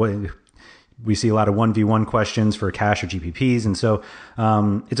for. We see a lot of 1v1 questions for cash or GPPs. And so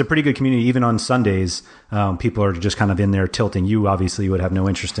it's a pretty good community. Even on Sundays, people are just kind of in there tilting. You obviously would have no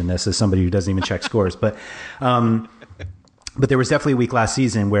interest in this as somebody who doesn't even check scores. But there was definitely a week last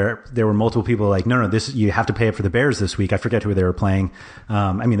season where there were multiple people like, no, you have to pay up for the Bears this week. I forget who they were playing.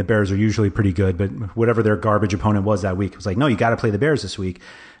 The Bears are usually pretty good, but whatever their garbage opponent was that week, it was like, no, you got to play the Bears this week.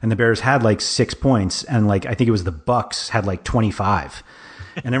 And the Bears had like 6 points. And like, I think it was the Bucks had like 25.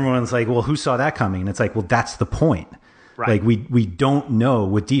 And everyone's like, well, who saw that coming? And it's like, well, that's the point. Right. Like we don't know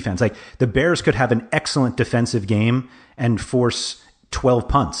with defense. Like the Bears could have an excellent defensive game and force 12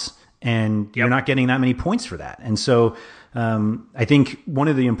 punts, and you're not getting that many points for that. And so I think one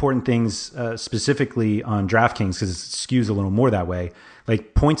of the important things specifically on DraftKings, because it skews a little more that way,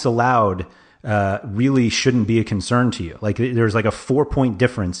 like points allowed really shouldn't be a concern to you. Like there's like a 4-point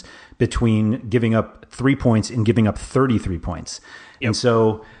difference between giving up 3 points and giving up 33 points. And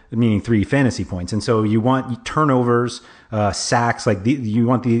so, meaning 3 fantasy points. And so you want turnovers, sacks, you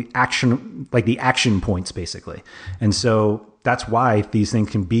want the action points basically. And so that's why these things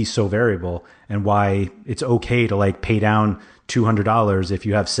can be so variable, and why it's okay to like pay down $200 if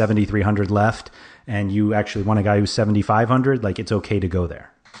you have 7,300 left and you actually want a guy who's 7,500. Like it's okay to go there.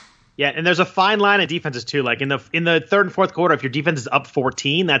 Yeah, and there's a fine line of defenses too. Like in the third and fourth quarter, if your defense is up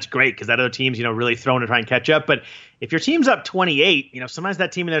 14, that's great because that other team's really throwing to try and catch up. But if your team's up 28, sometimes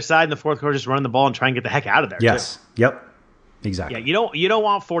that team on their side in the fourth quarter just running the ball and try and get the heck out of there. Yes. Too. Yep. Exactly. Yeah, you don't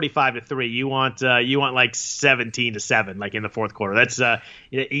want 45-3. You want like 17-7, like in the fourth quarter. That's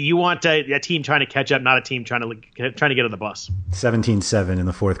you want a team trying to catch up, not a team trying to get on the bus. 17-7 in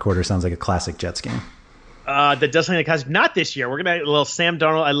the fourth quarter sounds like a classic Jets game. That does something like not this year. We're gonna have a little Sam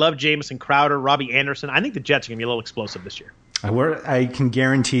Darnold. I love Jamison Crowder, Robbie Anderson. I think the Jets are gonna be a little explosive this year. I can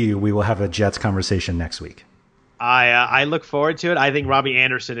guarantee you we will have a Jets conversation next week. I look forward to it. I think Robbie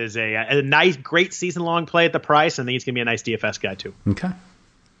Anderson is a nice, great season-long play at the price, and I think he's going to be a nice DFS guy too. Okay.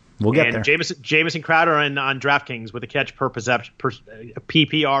 We'll get there. Jamison Crowder on DraftKings with a catch per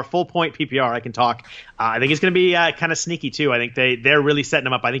PPR, full point PPR. I can talk. I think he's going to be kind of sneaky too. I think they're really setting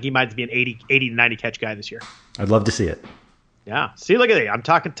him up. I think he might be an 80 to 90 catch guy this year. I'd love to see it. Yeah. See, look at it. I'm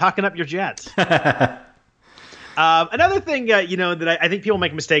talking up your Jets. Another thing, that I think people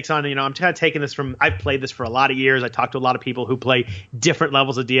make mistakes on, I'm kind of taking this from, I've played this for a lot of years. I talked to a lot of people who play different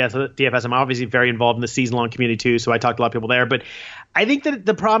levels of DFS. I'm obviously very involved in the season-long community too, so I talked to a lot of people there. But I think that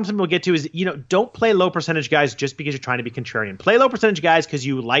the problem some people get to is, don't play low percentage guys just because you're trying to be contrarian. Play low percentage guys because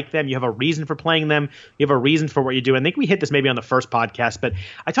you like them. You have a reason for playing them. You have a reason for what you do. I think we hit this maybe on the first podcast, but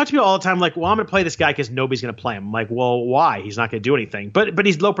I talk to people all the time like, well, I'm going to play this guy because nobody's going to play him. I'm like, well, why? He's not going to do anything. But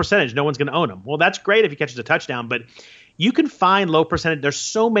he's low percentage. No one's going to own him. Well, that's great if he catches a touchdown, but you can find low percentage. There's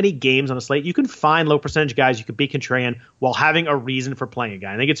so many games on the slate. You can find low percentage guys you could be contrarian while having a reason for playing a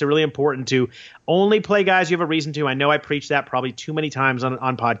guy. I think it's really important to only play guys you have a reason to. I know I preach that probably too many times on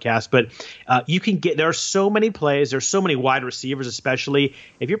podcasts, but you can get, there are so many plays. There's so many wide receivers, especially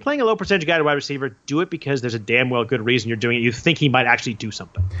if you're playing a low percentage guy to wide receiver, do it because there's a damn well good reason you're doing it. You think he might actually do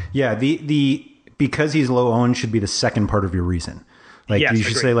something. Yeah. Because he's low owned should be the second part of your reason. Like yes, you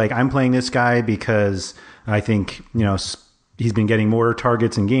should say like, I'm playing this guy because I think, he's been getting more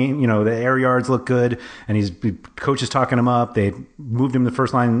targets in game. The air yards look good, and coach is talking him up. They moved him the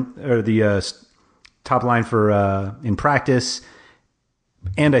first line or the top line for in practice,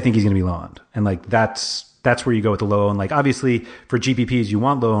 and I think he's going to be low owned. And like that's where you go with the low owned. Like obviously for GPPs you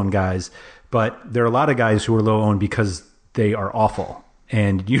want low owned guys, but there are a lot of guys who are low owned because they are awful,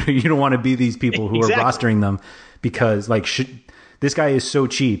 and you don't want to be these people who exactly. are rostering them because like this guy is so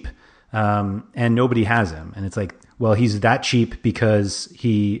cheap. And nobody has him. And it's like, well, he's that cheap because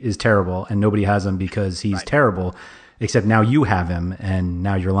he is terrible, and nobody has him because he's terrible, except now you have him, and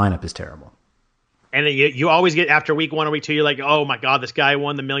now your lineup is terrible. And you always get after week 1 or week 2, you're like, oh my God, this guy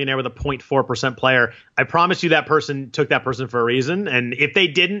won the millionaire with a 0.4% player. I promise you that person took that person for a reason. And if they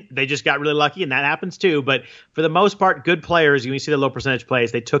didn't, they just got really lucky, and that happens too. But for the most part, good players, you see the low percentage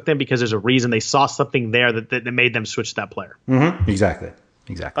plays, they took them because there's a reason. They saw something there that made them switch to that player. Mm-hmm. Exactly.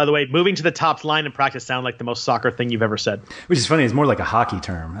 By the way, moving to the top line in practice sounded like the most soccer thing you've ever said. Which is funny. It's more like a hockey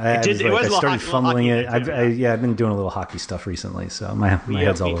term. I started fumbling it. I've been doing a little hockey stuff recently, so my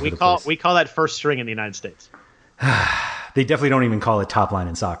head's all over the place. We call that first string in the United States. They definitely don't even call it top line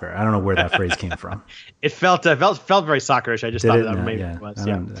in soccer. I don't know where that phrase came from. It felt very soccerish. I just thought that maybe it was.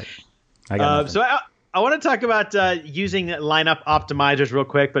 Yeah. I got so I want to talk about using lineup optimizers real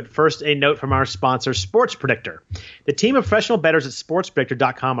quick, but first a note from our sponsor, Sports Predictor. The team of professional bettors at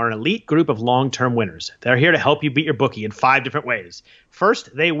SportsPredictor.com are an elite group of long-term winners. They're here to help you beat your bookie in 5 different ways.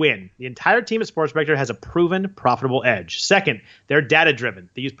 First, they win. The entire team at Sports Predictor has a proven, profitable edge. Second, they're data-driven.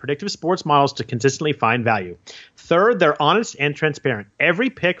 They use predictive sports models to consistently find value. Third, they're honest and transparent. Every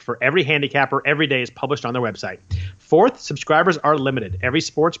pick for every handicapper every day is published on their website. Fourth, subscribers are limited. Every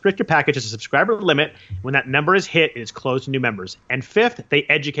Sports Predictor package has a subscriber limit. When that number is hit, it is closed to new members. And fifth, they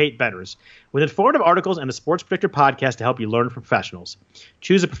educate bettors with informative articles and the Sports Predictor podcast to help you learn from professionals.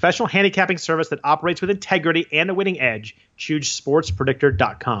 Choose a professional handicapping service that operates with integrity and a winning edge. Choose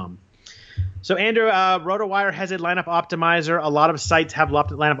SportsPredictor.com. So, Andrew, RotoWire has a lineup optimizer. A lot of sites have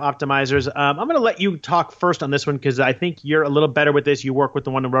lineup optimizers. I'm going to let you talk first on this one because I think you're a little better with this. You work with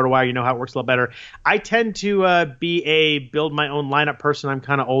the one in RotoWire. You know how it works a little better. I tend to be a build my own lineup person. I'm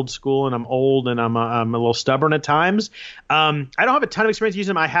kind of old school, and I'm old, and I'm a little stubborn at times. I don't have a ton of experience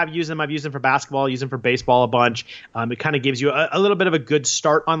using them. I have used them. I've used them for basketball, used them for baseball a bunch. It kind of gives you a little bit of a good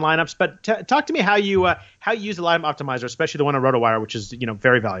start on lineups. But talk to me how you use the lineup optimizer, especially the one on RotoWire, which is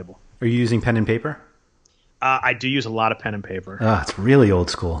very valuable. Are you using pen and paper? I do use a lot of pen and paper. It's really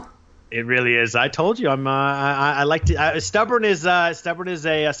old school. It really is. I told you, I like to. Stubborn is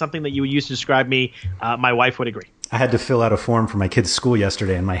something that you would use to describe me. My wife would agree. I had to fill out a form for my kid's school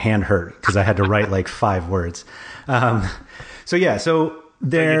yesterday, and my hand hurt because I had to write like 5 words. So you're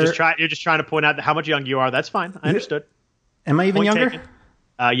just trying to point out how much younger you are. That's fine. I understood. Am I even younger? Taken.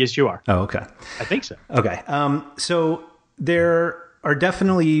 Yes, you are. Oh, okay. I think so. Okay. So there are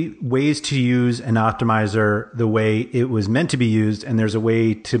definitely ways to use an optimizer the way it was meant to be used, and there's a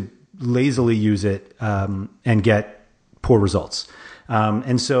way to lazily use it and get poor results.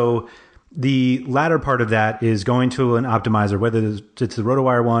 And so the latter part of that is going to an optimizer, whether it's the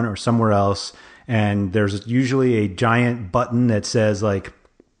RotoWire one or somewhere else, and there's usually a giant button that says like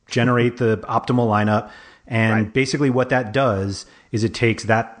generate the optimal lineup. And basically what that does is it takes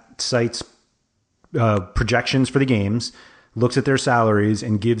that site's projections for the games, looks at their salaries,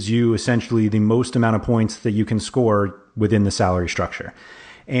 and gives you essentially the most amount of points that you can score within the salary structure.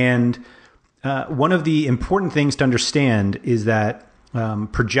 And one of the important things to understand is that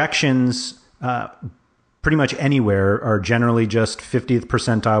projections pretty much anywhere are generally just 50th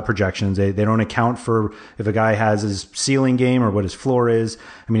percentile projections. They don't account for if a guy has his ceiling game or what his floor is.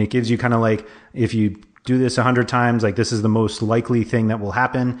 I mean, it gives you kind of like, if you do this 100 times, like this is the most likely thing that will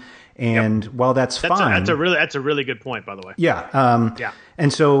happen. And while that's fine, that's a really good point, by the way. Yeah.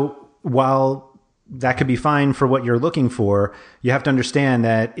 And so while that could be fine for what you're looking for, you have to understand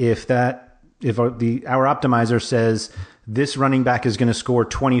that if our optimizer says this running back is going to score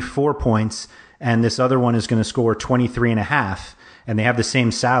 24 points and this other one is going to score 23.5, and they have the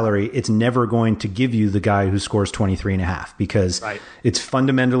same salary, it's never going to give you the guy who scores 23.5 because it's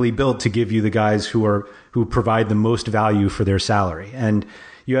fundamentally built to give you the guys who provide the most value for their salary. And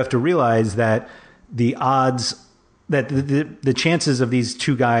you have to realize that the odds that the chances of these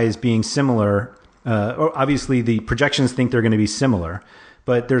two guys being similar, or obviously the projections think they're going to be similar,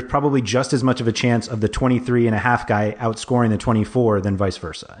 but there's probably just as much of a chance of the 23.5 guy outscoring the 24 than vice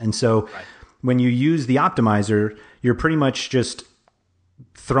versa. And so when you use the optimizer, you're pretty much just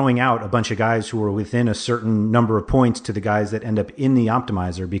throwing out a bunch of guys who are within a certain number of points to the guys that end up in the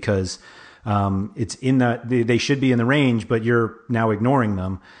optimizer, because it's in they should be in the range, but you're now ignoring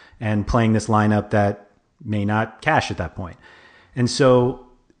them and playing this lineup that may not cash at that point. And so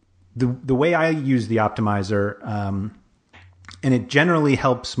the way I use the optimizer, and it generally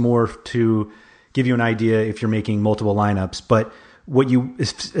helps more to give you an idea if you're making multiple lineups, but what you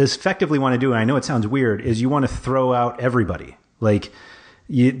effectively want to do, and I know it sounds weird, is you want to throw out everybody. Like,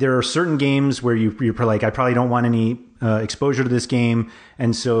 there are certain games where you're like, I probably don't want any exposure to this game,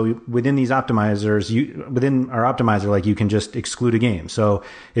 and so within these optimizers, within our optimizer, like, you can just exclude a game. So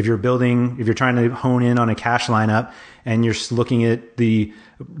if you're trying to hone in on a cash lineup, and you're looking at the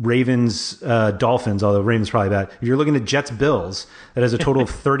Ravens Dolphins, although Ravens probably bad. If you're looking at Jets Bills, that has a total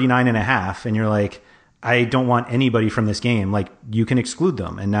of 39.5, and you're like, I don't want anybody from this game, like, you can exclude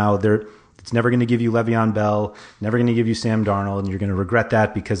them, and now it's never going to give you Le'Veon Bell, never going to give you Sam Darnold, and you're going to regret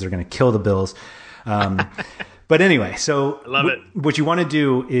that because they're going to kill the Bills. But anyway, so love it. What you want to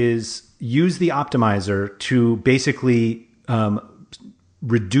do is use the optimizer to basically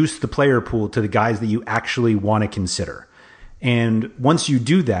reduce the player pool to the guys that you actually want to consider. And once you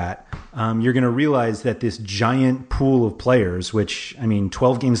do that, you're going to realize that this giant pool of players, which, I mean,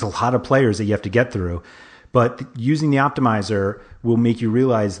 12 games is a lot of players that you have to get through. But using the optimizer will make you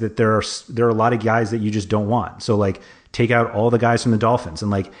realize that there are a lot of guys that you just don't want. So, like, take out all the guys from the Dolphins,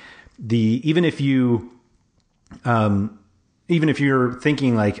 and like even if you're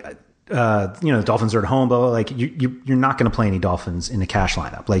thinking like the Dolphins are at home, but like you're not going to play any Dolphins in the cash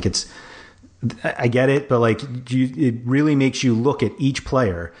lineup. Like, I get it, but like it really makes you look at each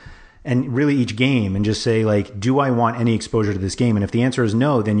player and really each game and just say, like, do I want any exposure to this game? And if the answer is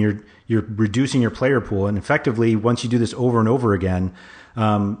no, then you're reducing your player pool. And effectively, once you do this over and over again,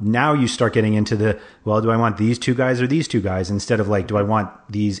 now you start getting into do I want these two guys or these two guys, instead of like, do I want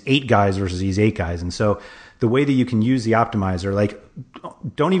these 8 guys versus these 8 guys? And so the way that you can use the optimizer, like,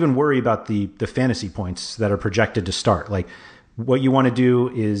 don't even worry about the fantasy points that are projected to start. Like, what you want to do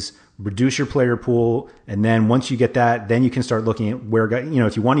is reduce your player pool, and then once you get that, then you can start looking at where,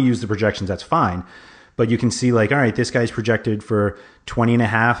 if you want to use the projections, that's fine, but you can see, like, all right, this guy's projected for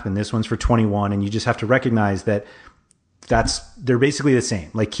 20.5 and this one's for 21, and you just have to recognize that they're basically the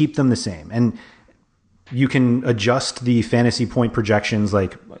same. Like, keep them the same, and you can adjust the fantasy point projections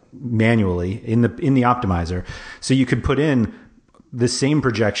like manually in the optimizer. So you could put in the same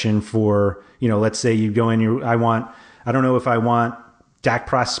projection for, let's say you go in, I don't know if I want Dak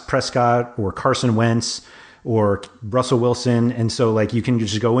Prescott or Carson Wentz or Russell Wilson. And so, like, you can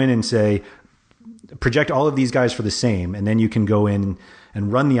just go in and say, project all of these guys for the same. And then you can go in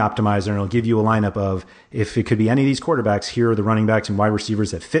and run the optimizer, and it'll give you a lineup of, if it could be any of these quarterbacks, here are the running backs and wide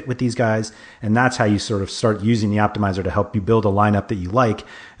receivers that fit with these guys. And that's how you sort of start using the optimizer to help you build a lineup that you like,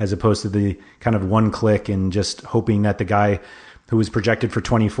 as opposed to the kind of one click and just hoping that the guy who was projected for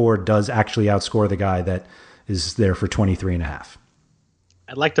 24 does actually outscore the guy that is there for 23.5.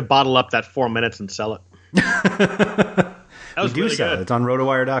 I'd like to bottle up that 4 minutes and sell it. That was really good. It's on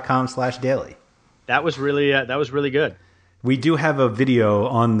rotowire.com/daily. That was really good. We do have a video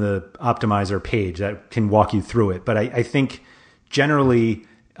on the optimizer page that can walk you through it. But I think generally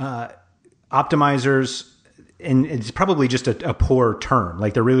optimizers, and it's probably just a poor term,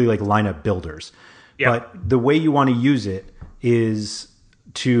 like, they're really like lineup builders. Yeah. But the way you want to use it is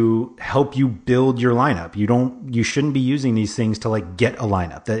to help you build your lineup. You shouldn't be using these things to, like, get a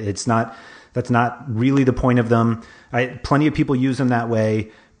lineup. That's not really the point of them. Plenty of people use them that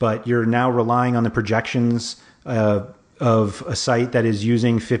way, but you're now relying on the projections of a site that is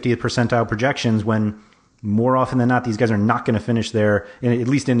using 50th percentile projections, when more often than not, these guys are not going to finish there, at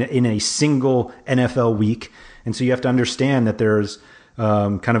least in a single NFL week. And so you have to understand that there's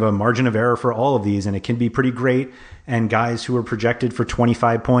kind of a margin of error for all of these, and it can be pretty great. And guys who are projected for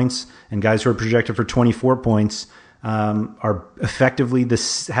 25 points and guys who are projected for 24 points are effectively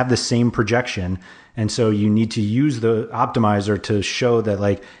have the same projection. And so you need to use the optimizer to show that,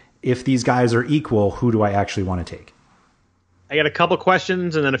 like, if these guys are equal, who do I actually want to take? I got a couple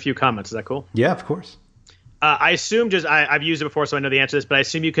questions and then a few comments. Is that cool? Yeah, of course. I assume I've used it before, so I know the answer to this, but I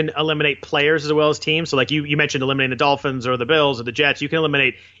assume you can eliminate players as well as teams. So, like, you mentioned eliminating the Dolphins or the Bills or the Jets. You can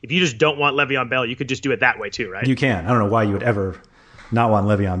eliminate, if you just don't want Le'Veon Bell, you could just do it that way too, right? You can. I don't know why you would ever not want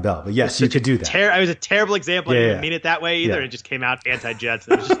Le'Veon Bell, but yes, you could do that. It was a terrible example. I didn't mean it that way either. Yeah. It just came out anti-Jets.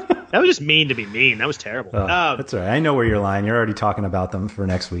 It was just That was just mean to be mean. That was terrible. That's all right. I know where you're lying. You're already talking about them for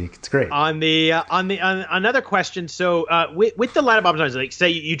next week. It's great. On another question. So with the lineup optimizer, like say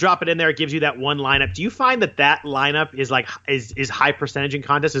you drop it in there, it gives you that one lineup. Do you find that lineup is high percentage in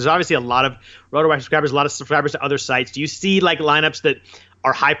contests? There's obviously a lot of RotoWire subscribers, a lot of subscribers to other sites. Do you see like lineups that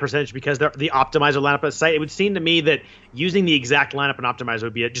are high percentage because they're the optimizer lineup of the site? It would seem to me that using the exact lineup in optimizer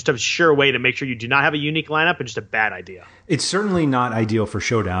would be just a sure way to make sure you do not have a unique lineup, and just a bad idea. It's certainly not ideal for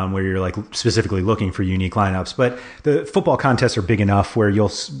Showdown where you're like specifically looking for unique lineups, but the football contests are big enough where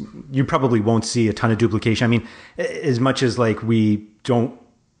you probably won't see a ton of duplication. I mean, as much as like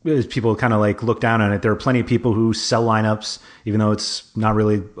as people kind of like look down on it, there are plenty of people who sell lineups, even though it's not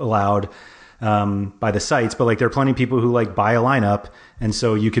really allowed by the sites, but like there are plenty of people who like buy a lineup, and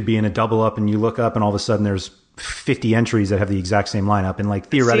so you could be in a double up and you look up and all of a sudden there's 50 entries that have the exact same lineup, and like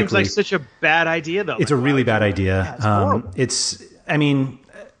theoretically, it seems like such a bad idea though. It's a really bad idea.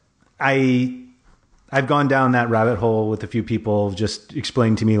 I've gone down that rabbit hole with a few people just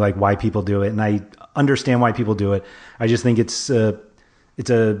explaining to me like why people do it, and I understand why people do it. I just think it's I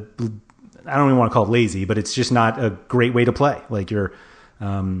don't even want to call it lazy, but it's just not a great way to play. Like you're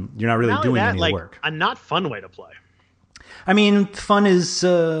not really doing any of the work. A not fun way to play. I mean, fun is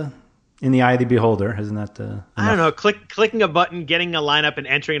in the eye of the beholder, isn't that? I don't know. Clicking a button, getting a lineup, and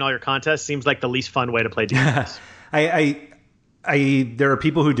entering all your contests seems like the least fun way to play defense. There are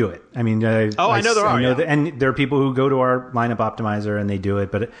people who do it. I mean, I know there are. And there are people who go to our lineup optimizer and they do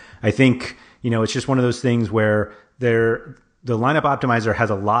it. But I think it's just one of those things where the lineup optimizer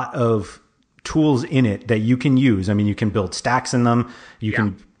has a lot of tools in it that you can use. I mean, you can build stacks in them. You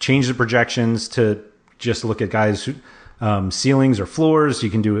can change the projections to just look at guys' ceilings or floors.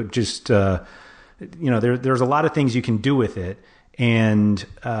 You can do it just, there's a lot of things you can do with it. And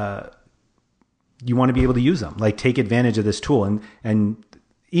you want to be able to use them, like take advantage of this tool. And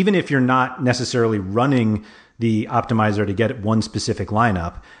even if you're not necessarily running the optimizer to get one specific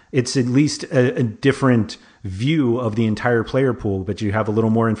lineup, it's at least a different view of the entire player pool, but you have a little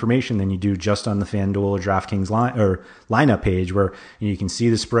more information than you do just on the FanDuel or DraftKings lineup page, where you can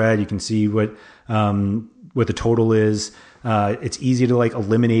see the spread, you can see what the total is. It's easy to like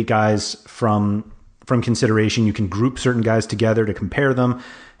eliminate guys from consideration. You can group certain guys together to compare them,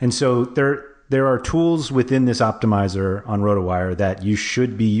 and so there are tools within this optimizer on RotoWire that you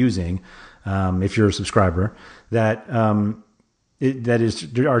should be using if you're a subscriber that are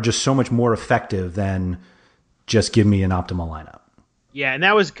just so much more effective than just give me an optimal lineup. Yeah, and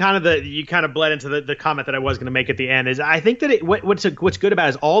that was kind of you kind of bled into the comment that I was going to make at the end. Is I think that what's good about it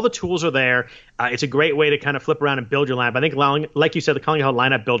is all the tools are there. It's a great way to kind of flip around and build your lineup. I think, like you said, the calling it a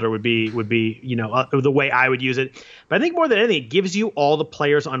lineup builder would be the way I would use it. But I think more than anything, it gives you all the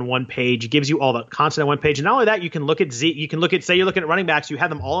players on one page. It gives you all the content on one page, and not only that, you can look at Zeke. You can look at, say, you're looking at running backs. You have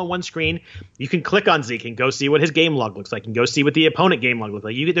them all on one screen. You can click on Zeke and go see what his game log looks like, and go see what the opponent game log looks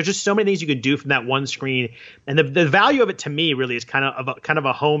like. There's just so many things you can do from that one screen, and the value of it to me really is kind of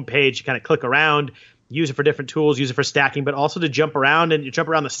a home page. You kind of click around, use it for different tools, use it for stacking, but also to jump around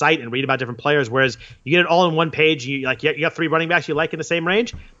the site and read about different players. Whereas you get it all in one page. You got three running backs you like in the same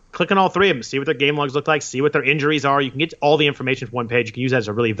range. Click on all three of them, see what their game logs look like, see what their injuries are. You can get all the information from one page. You can use that as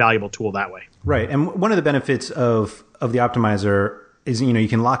a really valuable tool that way. Right, and one of the benefits of the optimizer is you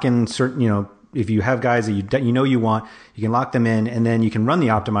can lock in certain if you have guys that you want, you can lock them in, and then you can run the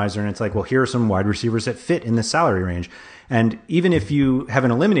optimizer, and it's like, well, here are some wide receivers that fit in this salary range. And even if you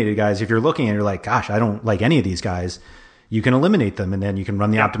haven't eliminated guys, if you're looking and you're like, gosh, I don't like any of these guys, you can eliminate them, and then you can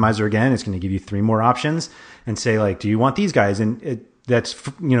run the optimizer again. It's going to give you three more options and say, like, do you want these guys? And that's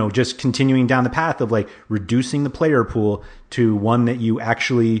just continuing down the path of like reducing the player pool to one that you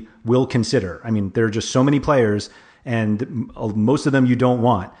actually will consider. I mean, there are just so many players, and most of them you don't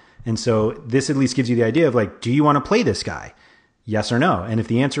want. And so this at least gives you the idea of like, do you want to play this guy? Yes or no? And if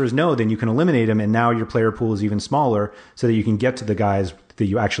the answer is no, then you can eliminate him, and now your player pool is even smaller so that you can get to the guys that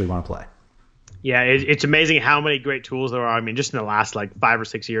you actually want to play. Yeah, it's amazing how many great tools there are. I mean, just in the last like 5 or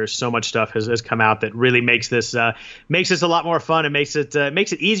 6 years, so much stuff has come out that really makes this a lot more fun, and makes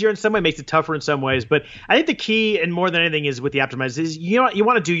it easier in some way, makes it tougher in some ways. But I think the key, and more than anything, is with the optimizer is you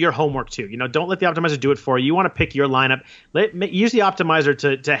want to do your homework too. Don't let the optimizer do it for you. You want to pick your lineup. Use the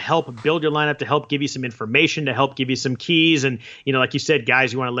optimizer to help build your lineup, to help give you some information, to help give you some keys, and like you said,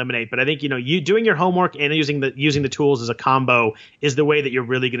 guys you want to eliminate. But I think you doing your homework and using the tools as a combo is the way that you're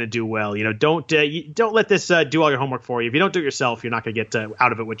really going to do well. Don't let this do all your homework for you. If you don't do it yourself, you're not going to get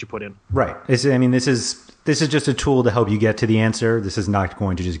out of it what you put in. Right. This is just a tool to help you get to the answer. This is not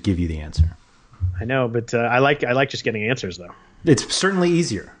going to just give you the answer. I know, but I like just getting answers though. It's certainly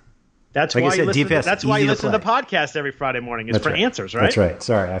easier. That's like why I said, you listen. DFS, That's why you easy to listen to the play. podcast every Friday morning. Is That's for right. answers, right? That's right.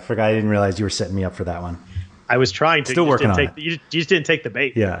 Sorry, I forgot. I didn't realize you were setting me up for that one. I was trying to. Still working on it. You just didn't take the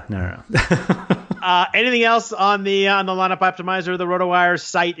bait. Yeah, no. Anything else on the lineup optimizer, the RotoWire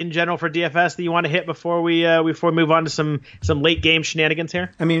site in general for DFS that you want to hit before we move on to some late game shenanigans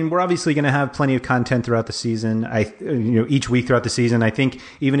here? I mean, we're obviously going to have plenty of content throughout the season. Each week throughout the season. I think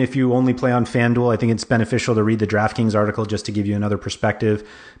even if you only play on FanDuel, I think it's beneficial to read the DraftKings article just to give you another perspective.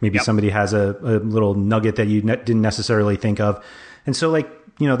 Maybe somebody has a little nugget that you didn't necessarily think of, and so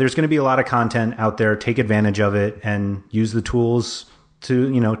there's going to be a lot of content out there. Take advantage of it and use the tools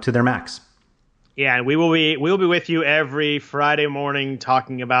to their max. Yeah, and we will be with you every Friday morning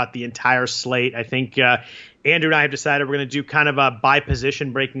talking about the entire slate. I think Andrew and I have decided we're going to do kind of a by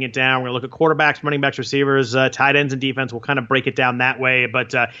position, breaking it down. We're going to look at quarterbacks, running backs, receivers, tight ends, and defense. We'll kind of break it down that way.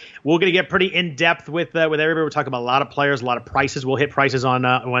 But we're going to get pretty in depth with everybody. We're talking about a lot of players, a lot of prices. We'll hit prices on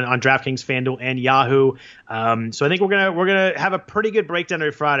DraftKings, FanDuel, and Yahoo. So I think we're gonna have a pretty good breakdown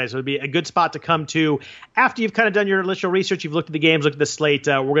every Friday. So it'd be a good spot to come to after you've kind of done your initial research. You've looked at the games, looked at the slate.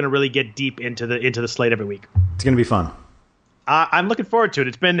 We're going to really get deep into the slate every week. It's going to be fun. I'm looking forward to it.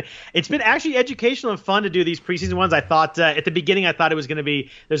 It's been actually educational and fun to do these preseason ones. I thought at the beginning there's going to be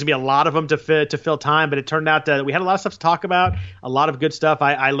a lot of them to fill time, but it turned out that we had a lot of stuff to talk about, a lot of good stuff.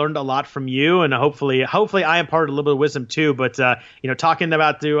 I learned a lot from you, and hopefully I imparted a little bit of wisdom too. But talking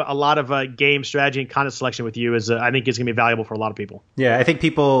about a lot of game strategy and content selection with you I think is going to be valuable for a lot of people. Yeah, I think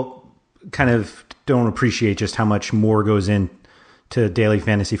people kind of don't appreciate just how much more goes in to daily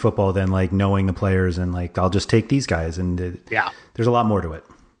fantasy football than knowing the players and I'll just take these guys, and there's a lot more to it.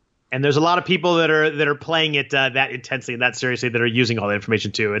 And there's a lot of people that are playing it that intensely and that seriously that are using all the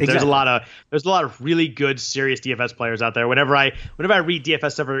information too. And exactly. There's a lot of really good, serious DFS players out there. Whenever I read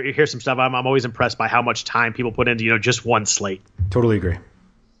DFS stuff or hear some stuff, I'm always impressed by how much time people put into just one slate. Totally agree.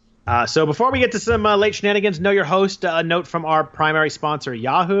 So before we get to some late shenanigans, know your host, a note from our primary sponsor,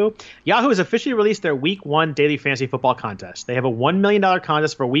 Yahoo. Yahoo has officially released their Week 1 daily fantasy football contest. They have a $1 million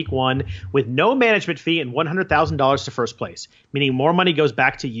contest for Week 1 with no management fee and $100,000 to first place, meaning more money goes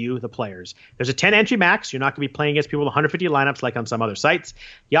back to you, the players. There's a 10 entry max. You're not going to be playing against people with 150 lineups like on some other sites.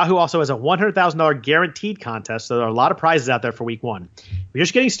 Yahoo also has a $100,000 guaranteed contest, so there are a lot of prizes out there for Week 1. If you're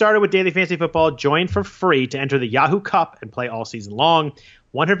just getting started with daily fantasy football, join for free to enter the Yahoo Cup and play all season long.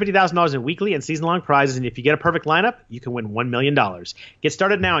 $150,000 in weekly and season-long prizes, and if you get a perfect lineup, you can win $1 million. Get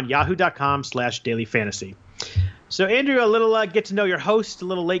started now on yahoo.com/dailyfantasy. So, Andrew, a little get to know your host, a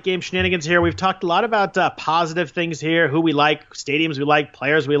little late game shenanigans here. We've talked a lot about positive things here, who we like, stadiums we like,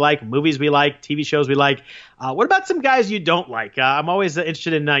 players we like, movies we like, TV shows we like. What about some guys you don't like? I'm always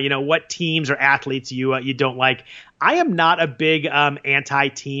interested in what teams or athletes you don't like. I am not a big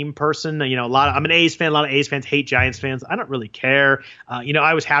anti-team person. I'm an A's fan. A lot of A's fans hate Giants fans. I don't really care.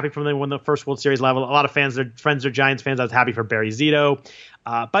 I was happy for them when the first World Series level. A lot of friends are Giants fans. I was happy for Barry Zito.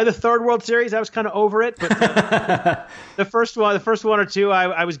 By the third World Series, I was kind of over it. But the first one or two,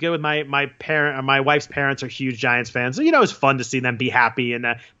 I was good with my wife's parents are huge Giants fans. So, it was fun to see them be happy.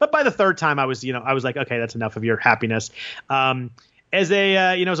 But by the third time, I was like, okay, that's enough of your happiness. As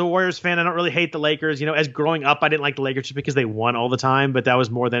a Warriors fan, I don't really hate the Lakers. As growing up, I didn't like the Lakers just because they won all the time, but that was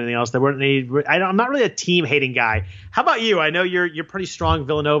more than anything else. There weren't any. I'm not really a team hating guy. How about you? I know you're pretty strong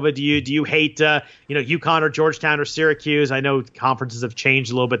Villanova. Do you hate UConn or Georgetown or Syracuse? I know conferences have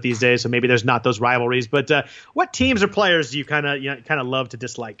changed a little bit these days, so maybe there's not those rivalries. But what teams or players do you kind of love to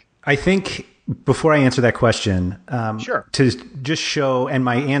dislike? I think before I answer that question, sure, to just show, and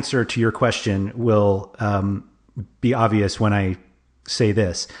my answer to your question will be obvious when I say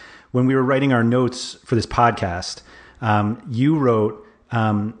this. When we were writing our notes for this podcast, you wrote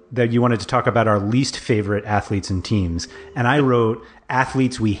that you wanted to talk about our least favorite athletes and teams, and I wrote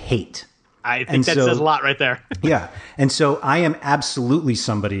athletes we hate. I think that says a lot right there. Yeah. And so I am absolutely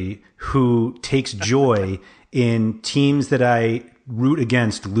somebody who takes joy in teams that I root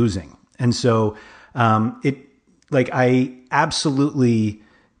against losing. And so I absolutely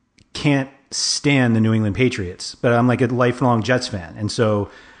can't stand the New England Patriots, but I'm like a lifelong Jets fan. And so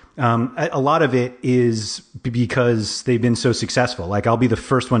a lot of it is because they've been so successful. Like, I'll be the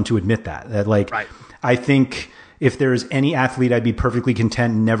first one to admit that right. I think if there's any athlete I'd be perfectly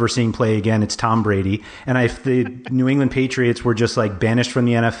content never seeing play again, it's Tom Brady. And if the New England Patriots were just banished from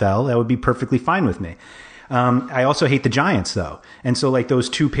the NFL, that would be perfectly fine with me. I also hate the Giants, though. And so those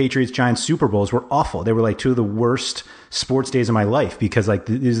two Patriots-Giants Super Bowls were awful. They were two of the worst sports days of my life because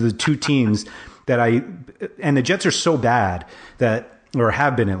these are the two teams that and the Jets are so bad that, or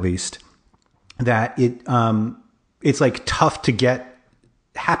have been at least, that it's tough to get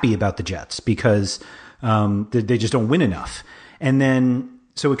happy about the Jets because they just don't win enough. And then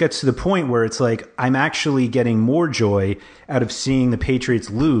so it gets to the point where it's like I'm actually getting more joy out of seeing the Patriots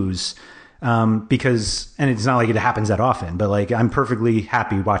lose because, and it's not like it happens that often, but like I'm perfectly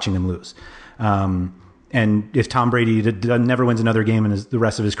happy watching them lose. And if Tom Brady never wins another game in the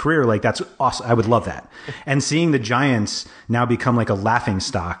rest of his career, like that's awesome. I would love that. And seeing the Giants now become like a laughing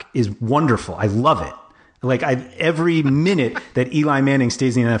stock is wonderful. I love it. Like every minute that Eli Manning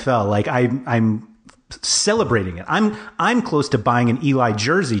stays in the NFL, like I'm celebrating it. I'm close to buying an Eli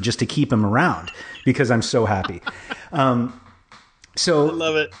jersey just to keep him around because I'm so happy. So I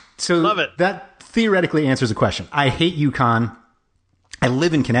love it. So love it. That theoretically answers the question. I hate UConn. I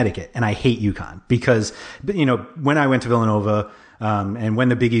live in Connecticut and I hate UConn because, you know, when I went to Villanova, and when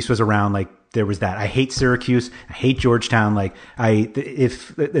the Big East was around, like there was that. I hate Syracuse. I hate Georgetown. Like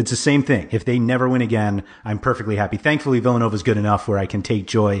if it's the same thing. If they never win again, I'm perfectly happy. Thankfully, Villanova is good enough where I can take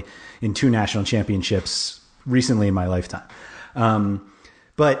joy in 2 national championships recently in my lifetime.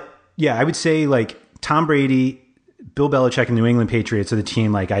 But yeah, I would say like Tom Brady, Bill Belichick, and New England Patriots are the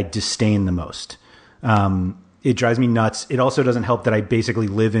team like I disdain the most. It drives me nuts. It also doesn't help that I basically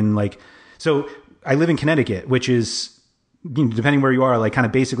live in so I live in Connecticut, which is, depending where you are, like kind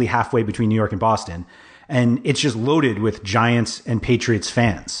of basically halfway between New York and Boston. And it's just loaded with Giants and Patriots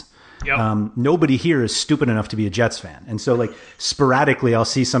fans. Yep. Nobody here is stupid enough to be a Jets fan. And so like sporadically I'll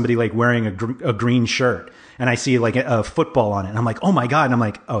see somebody like wearing a green shirt and I see like a football on it. And I'm like, oh my God. And I'm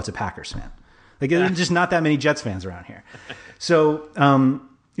like, oh, it's a Packers fan. Like there's just not that many Jets fans around here. So,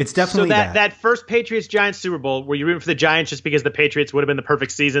 it's definitely that first Patriots-Giants Super Bowl, were you rooting for the Giants just because the Patriots would have been the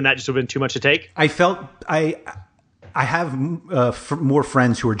perfect season? That just would have been too much to take? I felt I have more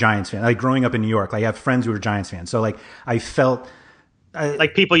friends who are Giants fans. Like growing up in New York, I have friends who are Giants fans. So like I felt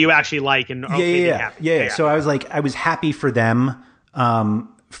like people you actually like and yeah. So I was like, I was happy for them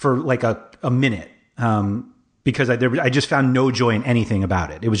for like a minute because I just found no joy in anything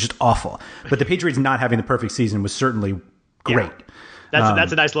about it. It was just awful. But the Patriots not having the perfect season was certainly great. Yeah.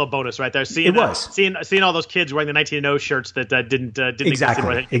 That's a nice little bonus right there. Seeing all those kids wearing the 19-0 shirts that didn't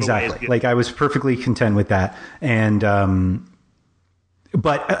exactly. Like I was perfectly content with that. And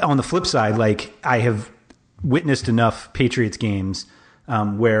but on the flip side, like I have witnessed enough Patriots games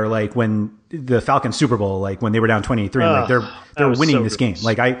where like when the Falcons Super Bowl, like when they were down 28-3, like they're winning this game.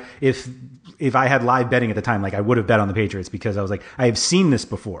 Like if I had live betting at the time, like I would have bet on the Patriots because I was like, I have seen this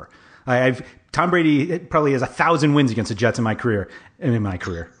before. Tom Brady probably has 1,000 wins against the Jets in his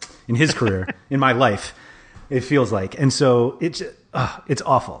career, in my life, it feels like. And so it's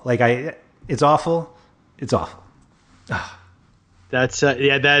awful. Like it's awful. It's awful. That's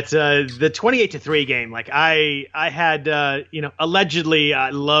the 28-3 game. Like I had, allegedly I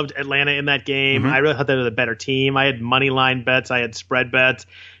loved Atlanta in that game. Mm-hmm. I really thought they were the better team. I had money line bets. I had spread bets.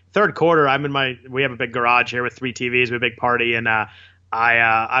 Third quarter, we have a big garage here with 3 TVs, we have a big party, and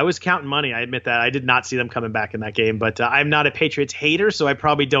I was counting money. I admit that I did not see them coming back in that game, but I'm not a Patriots hater, so I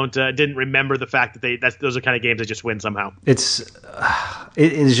probably didn't remember the fact that those are kind of games that just win somehow. It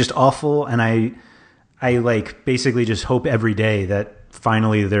is just awful, and I like basically just hope every day that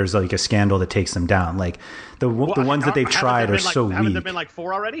finally there's like a scandal that takes them down. Like the ones that they've tried are so weak. Haven't there been like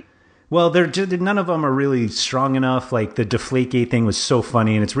 4 already? Well, none of them are really strong enough. Like the Deflategate thing was so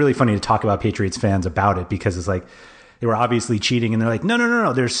funny, and it's really funny to talk about Patriots fans about it because it's like they were obviously cheating, and they're like,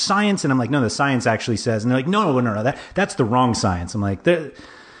 no, there's science, and I'm like, no, the science actually says, and they're like, no, that's the wrong science. I'm like,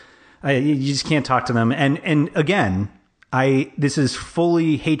 you just can't talk to them, and again, this is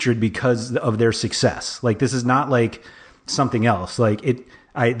fully hatred because of their success. Like this is not like something else. Like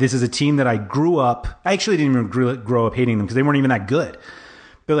this is a team that I grew up. I actually didn't even grow up hating them because they weren't even that good.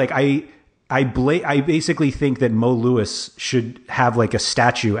 But like I basically think that Mo Lewis should have like a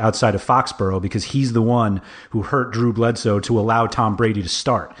statue outside of Foxborough because he's the one who hurt Drew Bledsoe to allow Tom Brady to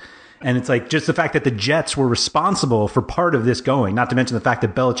start. And it's like just the fact that the Jets were responsible for part of this going, not to mention the fact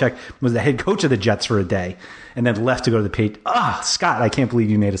that Belichick was the head coach of the Jets for a day and then left to go to the Patriots. Scott, I can't believe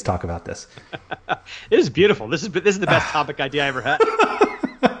you made us talk about this. It is beautiful. This is the best topic idea I ever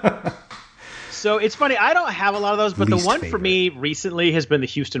had. So it's funny. I don't have a lot of those, but the one favorite for me recently has been the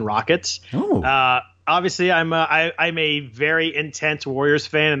Houston Rockets. Obviously, I'm a very intense Warriors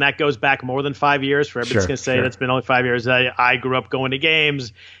fan, and that goes back more than 5 years. For everybody's going to say that's been only 5 years. I grew up going to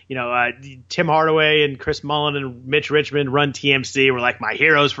games. Tim Hardaway and Chris Mullin and Mitch Richmond run TMC were like my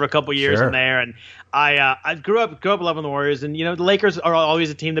heroes for a couple years in there, and I grew up loving the Warriors, and the Lakers are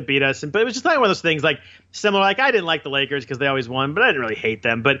always a team that beat us, but it was just like one of those things like similar. Like I didn't like the Lakers because they always won, but I didn't really hate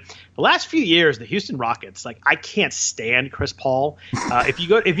them. But the last few years, the Houston Rockets, like I can't stand Chris Paul. If you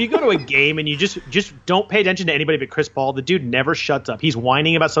go to a game and you just don't pay attention to anybody but Chris Paul. The dude never shuts up. He's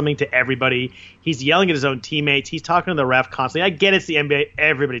whining about something to everybody. He's yelling at his own teammates. He's talking to the ref constantly. I get it's the NBA.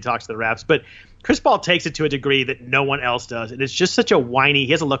 Everybody talks to the refs, but Chris Paul takes it to a degree that no one else does. And it's just such a whiny.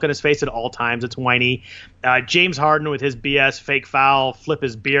 He has a look on his face at all times. It's whiny. James Harden with his BS fake foul, flip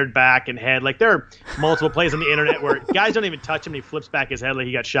his beard back and head. Like, there are multiple plays on the internet where guys don't even touch him and he flips back his head like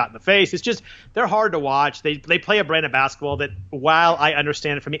he got shot in the face. It's just, they're hard to watch. They play a brand of basketball that, while I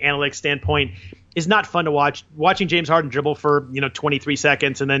understand it from the analytics standpoint, is not fun to watch. Watching James Harden dribble for 23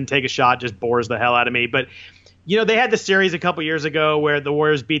 seconds and then take a shot just bores the hell out of me. But they had the series a couple years ago where the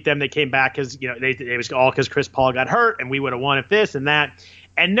Warriors beat them. They came back because it was all because Chris Paul got hurt, and we would have won if this and that.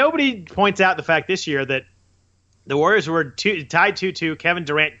 And nobody points out the fact this year that the Warriors were tied 2-2. Kevin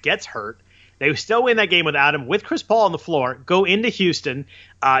Durant gets hurt. They still win that game without him, with Chris Paul on the floor, go into Houston,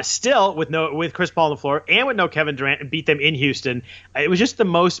 still with Chris Paul on the floor and with no Kevin Durant, and beat them in Houston. It was just the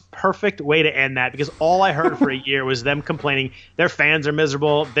most perfect way to end that, because all I heard for a year was them complaining their fans are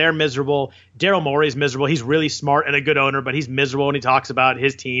miserable, they're miserable, Daryl Morey's miserable. He's really smart and a good owner, but he's miserable when he talks about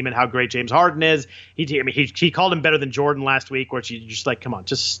his team and how great James Harden is. He called him better than Jordan last week, where you're just like, come on,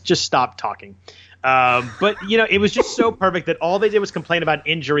 just stop talking. But it was just so perfect that all they did was complain about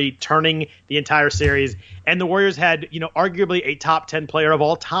injury turning the entire series, and the Warriors had arguably a top 10 player of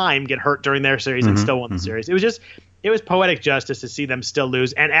all time get hurt during their series and still won the series. It was poetic justice to see them still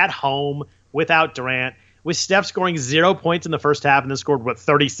lose, and at home without Durant, with Steph scoring 0 points in the first half and then scored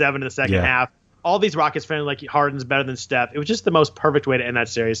 37 in the second half. All these Rockets fans like Harden's better than Steph. It was just the most perfect way to end that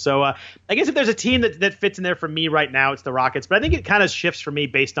series. So I guess if there's a team that fits in there for me right now, it's the Rockets. But I think it kind of shifts for me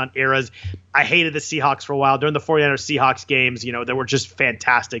based on eras. I hated the Seahawks for a while. During the 49ers-Seahawks games, there were just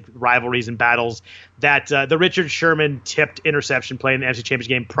fantastic rivalries and battles. That the Richard Sherman tipped interception play in the NFC Championship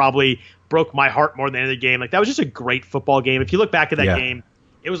game probably broke my heart more than any other game. Like, that was just a great football game. If you look back at that game,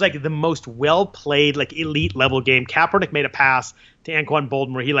 it was like the most well-played, like elite level game. Kaepernick made a pass to Anquan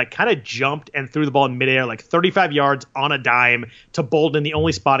Bolden where he kind of jumped and threw the ball in midair, 35 yards on a dime to Bolden, the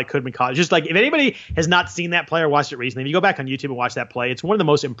only spot it could have been caught. Just if anybody has not seen that play or watched it recently, if you go back on YouTube and watch that play, it's one of the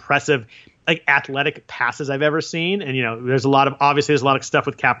most impressive athletic passes I've ever seen. And there's a lot of stuff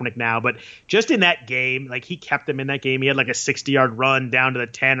with Kaepernick now, but just in that game, he kept them in that game. He had a 60-yard run down to the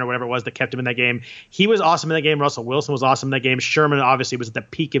 10 or whatever it was that kept him in that game. He was awesome in that game. Russell Wilson was awesome in that game. Sherman obviously was at the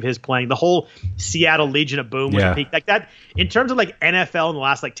peak of his playing. The whole Seattle Legion of Boom was a peak. That in terms of NFL in the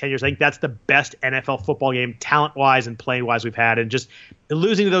last 10 years, I think that's the best NFL football game talent-wise and play-wise we've had. And just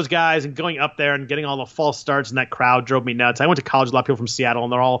losing to those guys and going up there and getting all the false starts and that crowd drove me nuts. I went to college with a lot of people from Seattle,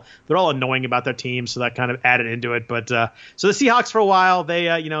 and they're all annoying about their team, so that kind of added into it. But so the Seahawks for a while, they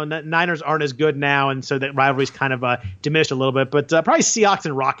Niners aren't as good now, and so that rivalry's kind of diminished a little bit. But probably Seahawks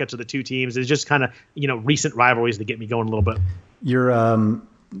and Rockets are the two teams. It's just kind of recent rivalries that get me going a little bit. You're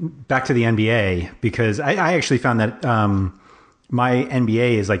back to the NBA, because I actually found that my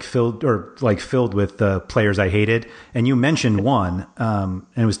NBA is filled with players I hated. And you mentioned one, and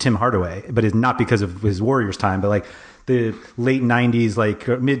it was Tim Hardaway, but it's not because of his Warriors time, but the late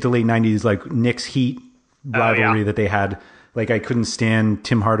 90s, mid to late 90s, Knicks Heat rivalry that they had. I couldn't stand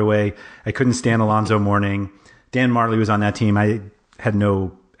Tim Hardaway. I couldn't stand Alonzo Mourning. Dan Marley was on that team. I had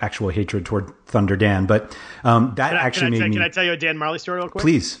no actual hatred toward Thunder Dan, but made me... Can I tell you a Dan Marley story real quick?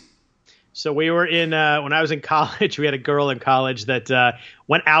 Please. So we were when I was in college, we had a girl in college that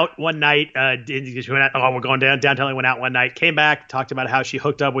went out one night. She went out, we're going downtown. Went out one night, came back, talked about how she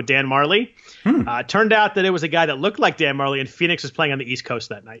hooked up with Dan Marley. Turned out that it was a guy that looked like Dan Marley, and Phoenix was playing on the East Coast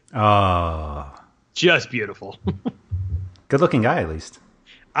that night. Oh. Just beautiful. Good-looking guy, at least.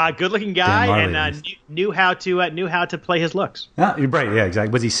 Good-looking guy, Marley, and knew how to play his looks. Yeah, you're right. Yeah,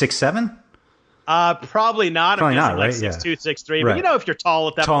 exactly. Was he 6'7"? Probably not. Probably not, right? 6'2", 6'3". Right. But if you're tall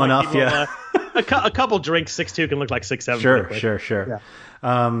at that tall point, enough, people, a couple drinks, 6'2" can look like 6'7". Sure. Yeah.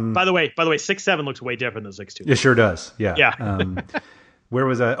 By the way, 6'7" looks way different than 6'2". It sure does. Yeah. Yeah. Where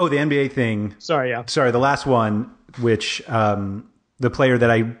was I? Oh, the NBA thing. Sorry. The last one, which the player that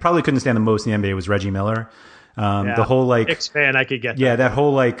I probably couldn't stand the most in the NBA was Reggie Miller. The whole Knicks fan, I could get that. Yeah, that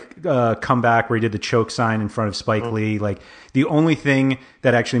whole comeback where he did the choke sign in front of Spike Lee. The only thing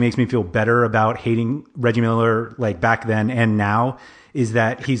that actually makes me feel better about hating Reggie Miller back then and now is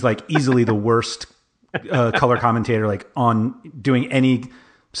that he's easily the worst color commentator on doing any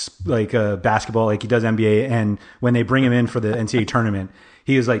basketball. He does NBA, and when they bring him in for the NCAA tournament,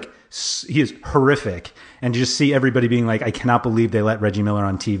 he is horrific. And to just see everybody being I cannot believe they let Reggie Miller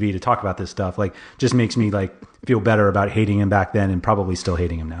on TV to talk about this stuff, just makes me feel better about hating him back then and probably still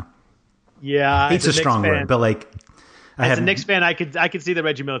hating him now. Yeah, hate's a strong word, but as a Knicks fan, I could see the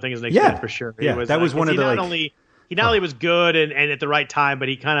Reggie Miller thing as a Knicks fan for sure. That was one of the He not only was good and at the right time, but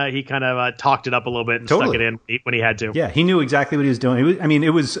he kind of talked it up a little bit and stuck it in when he had to. Yeah, he knew exactly what he was doing.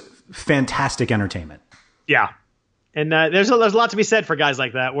 It was fantastic entertainment. Yeah. And there's a lot to be said for guys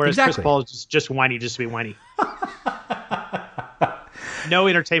like that, whereas exactly. Chris Paul is just whiny just to be whiny. No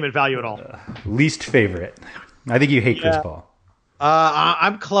entertainment value at all. Least favorite. I think you hate Chris Paul.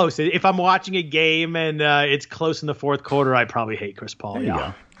 I'm close. If I'm watching a game and it's close in the fourth quarter, I probably hate Chris Paul. There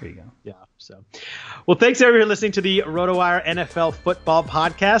you go. Yeah. So, well, thanks everyone for listening to the RotoWire NFL Football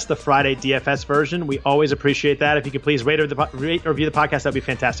Podcast, the Friday DFS version. We always appreciate that. If you could please rate or review the podcast, that'd be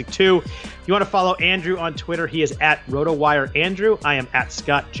fantastic too. If you want to follow Andrew on Twitter, he is at RotoWire Andrew. I am at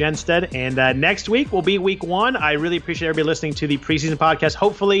Scott Genstead. And next week will be week 1. I really appreciate everybody listening to the preseason podcast.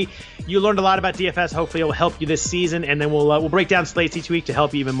 Hopefully, you learned a lot about DFS. Hopefully, it will help you this season, and then we'll break down slates each week to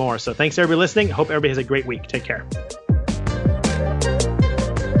help you even more. So, thanks everybody listening. Hope everybody has a great week. Take care.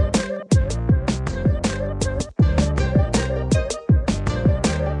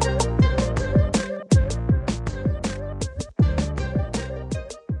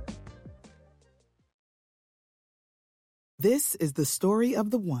 This is the story of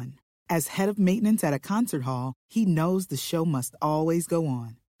the one. As head of maintenance at a concert hall, he knows the show must always go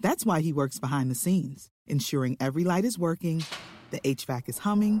on. That's why he works behind the scenes, ensuring every light is working, the HVAC is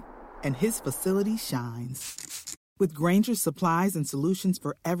humming, and his facility shines. With Grainger's supplies and solutions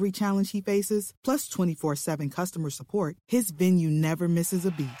for every challenge he faces, plus 24/7 customer support, his venue never misses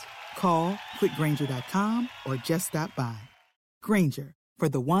a beat. Call quickgrainger.com or just stop by. Grainger, for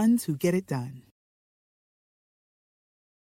the ones who get it done.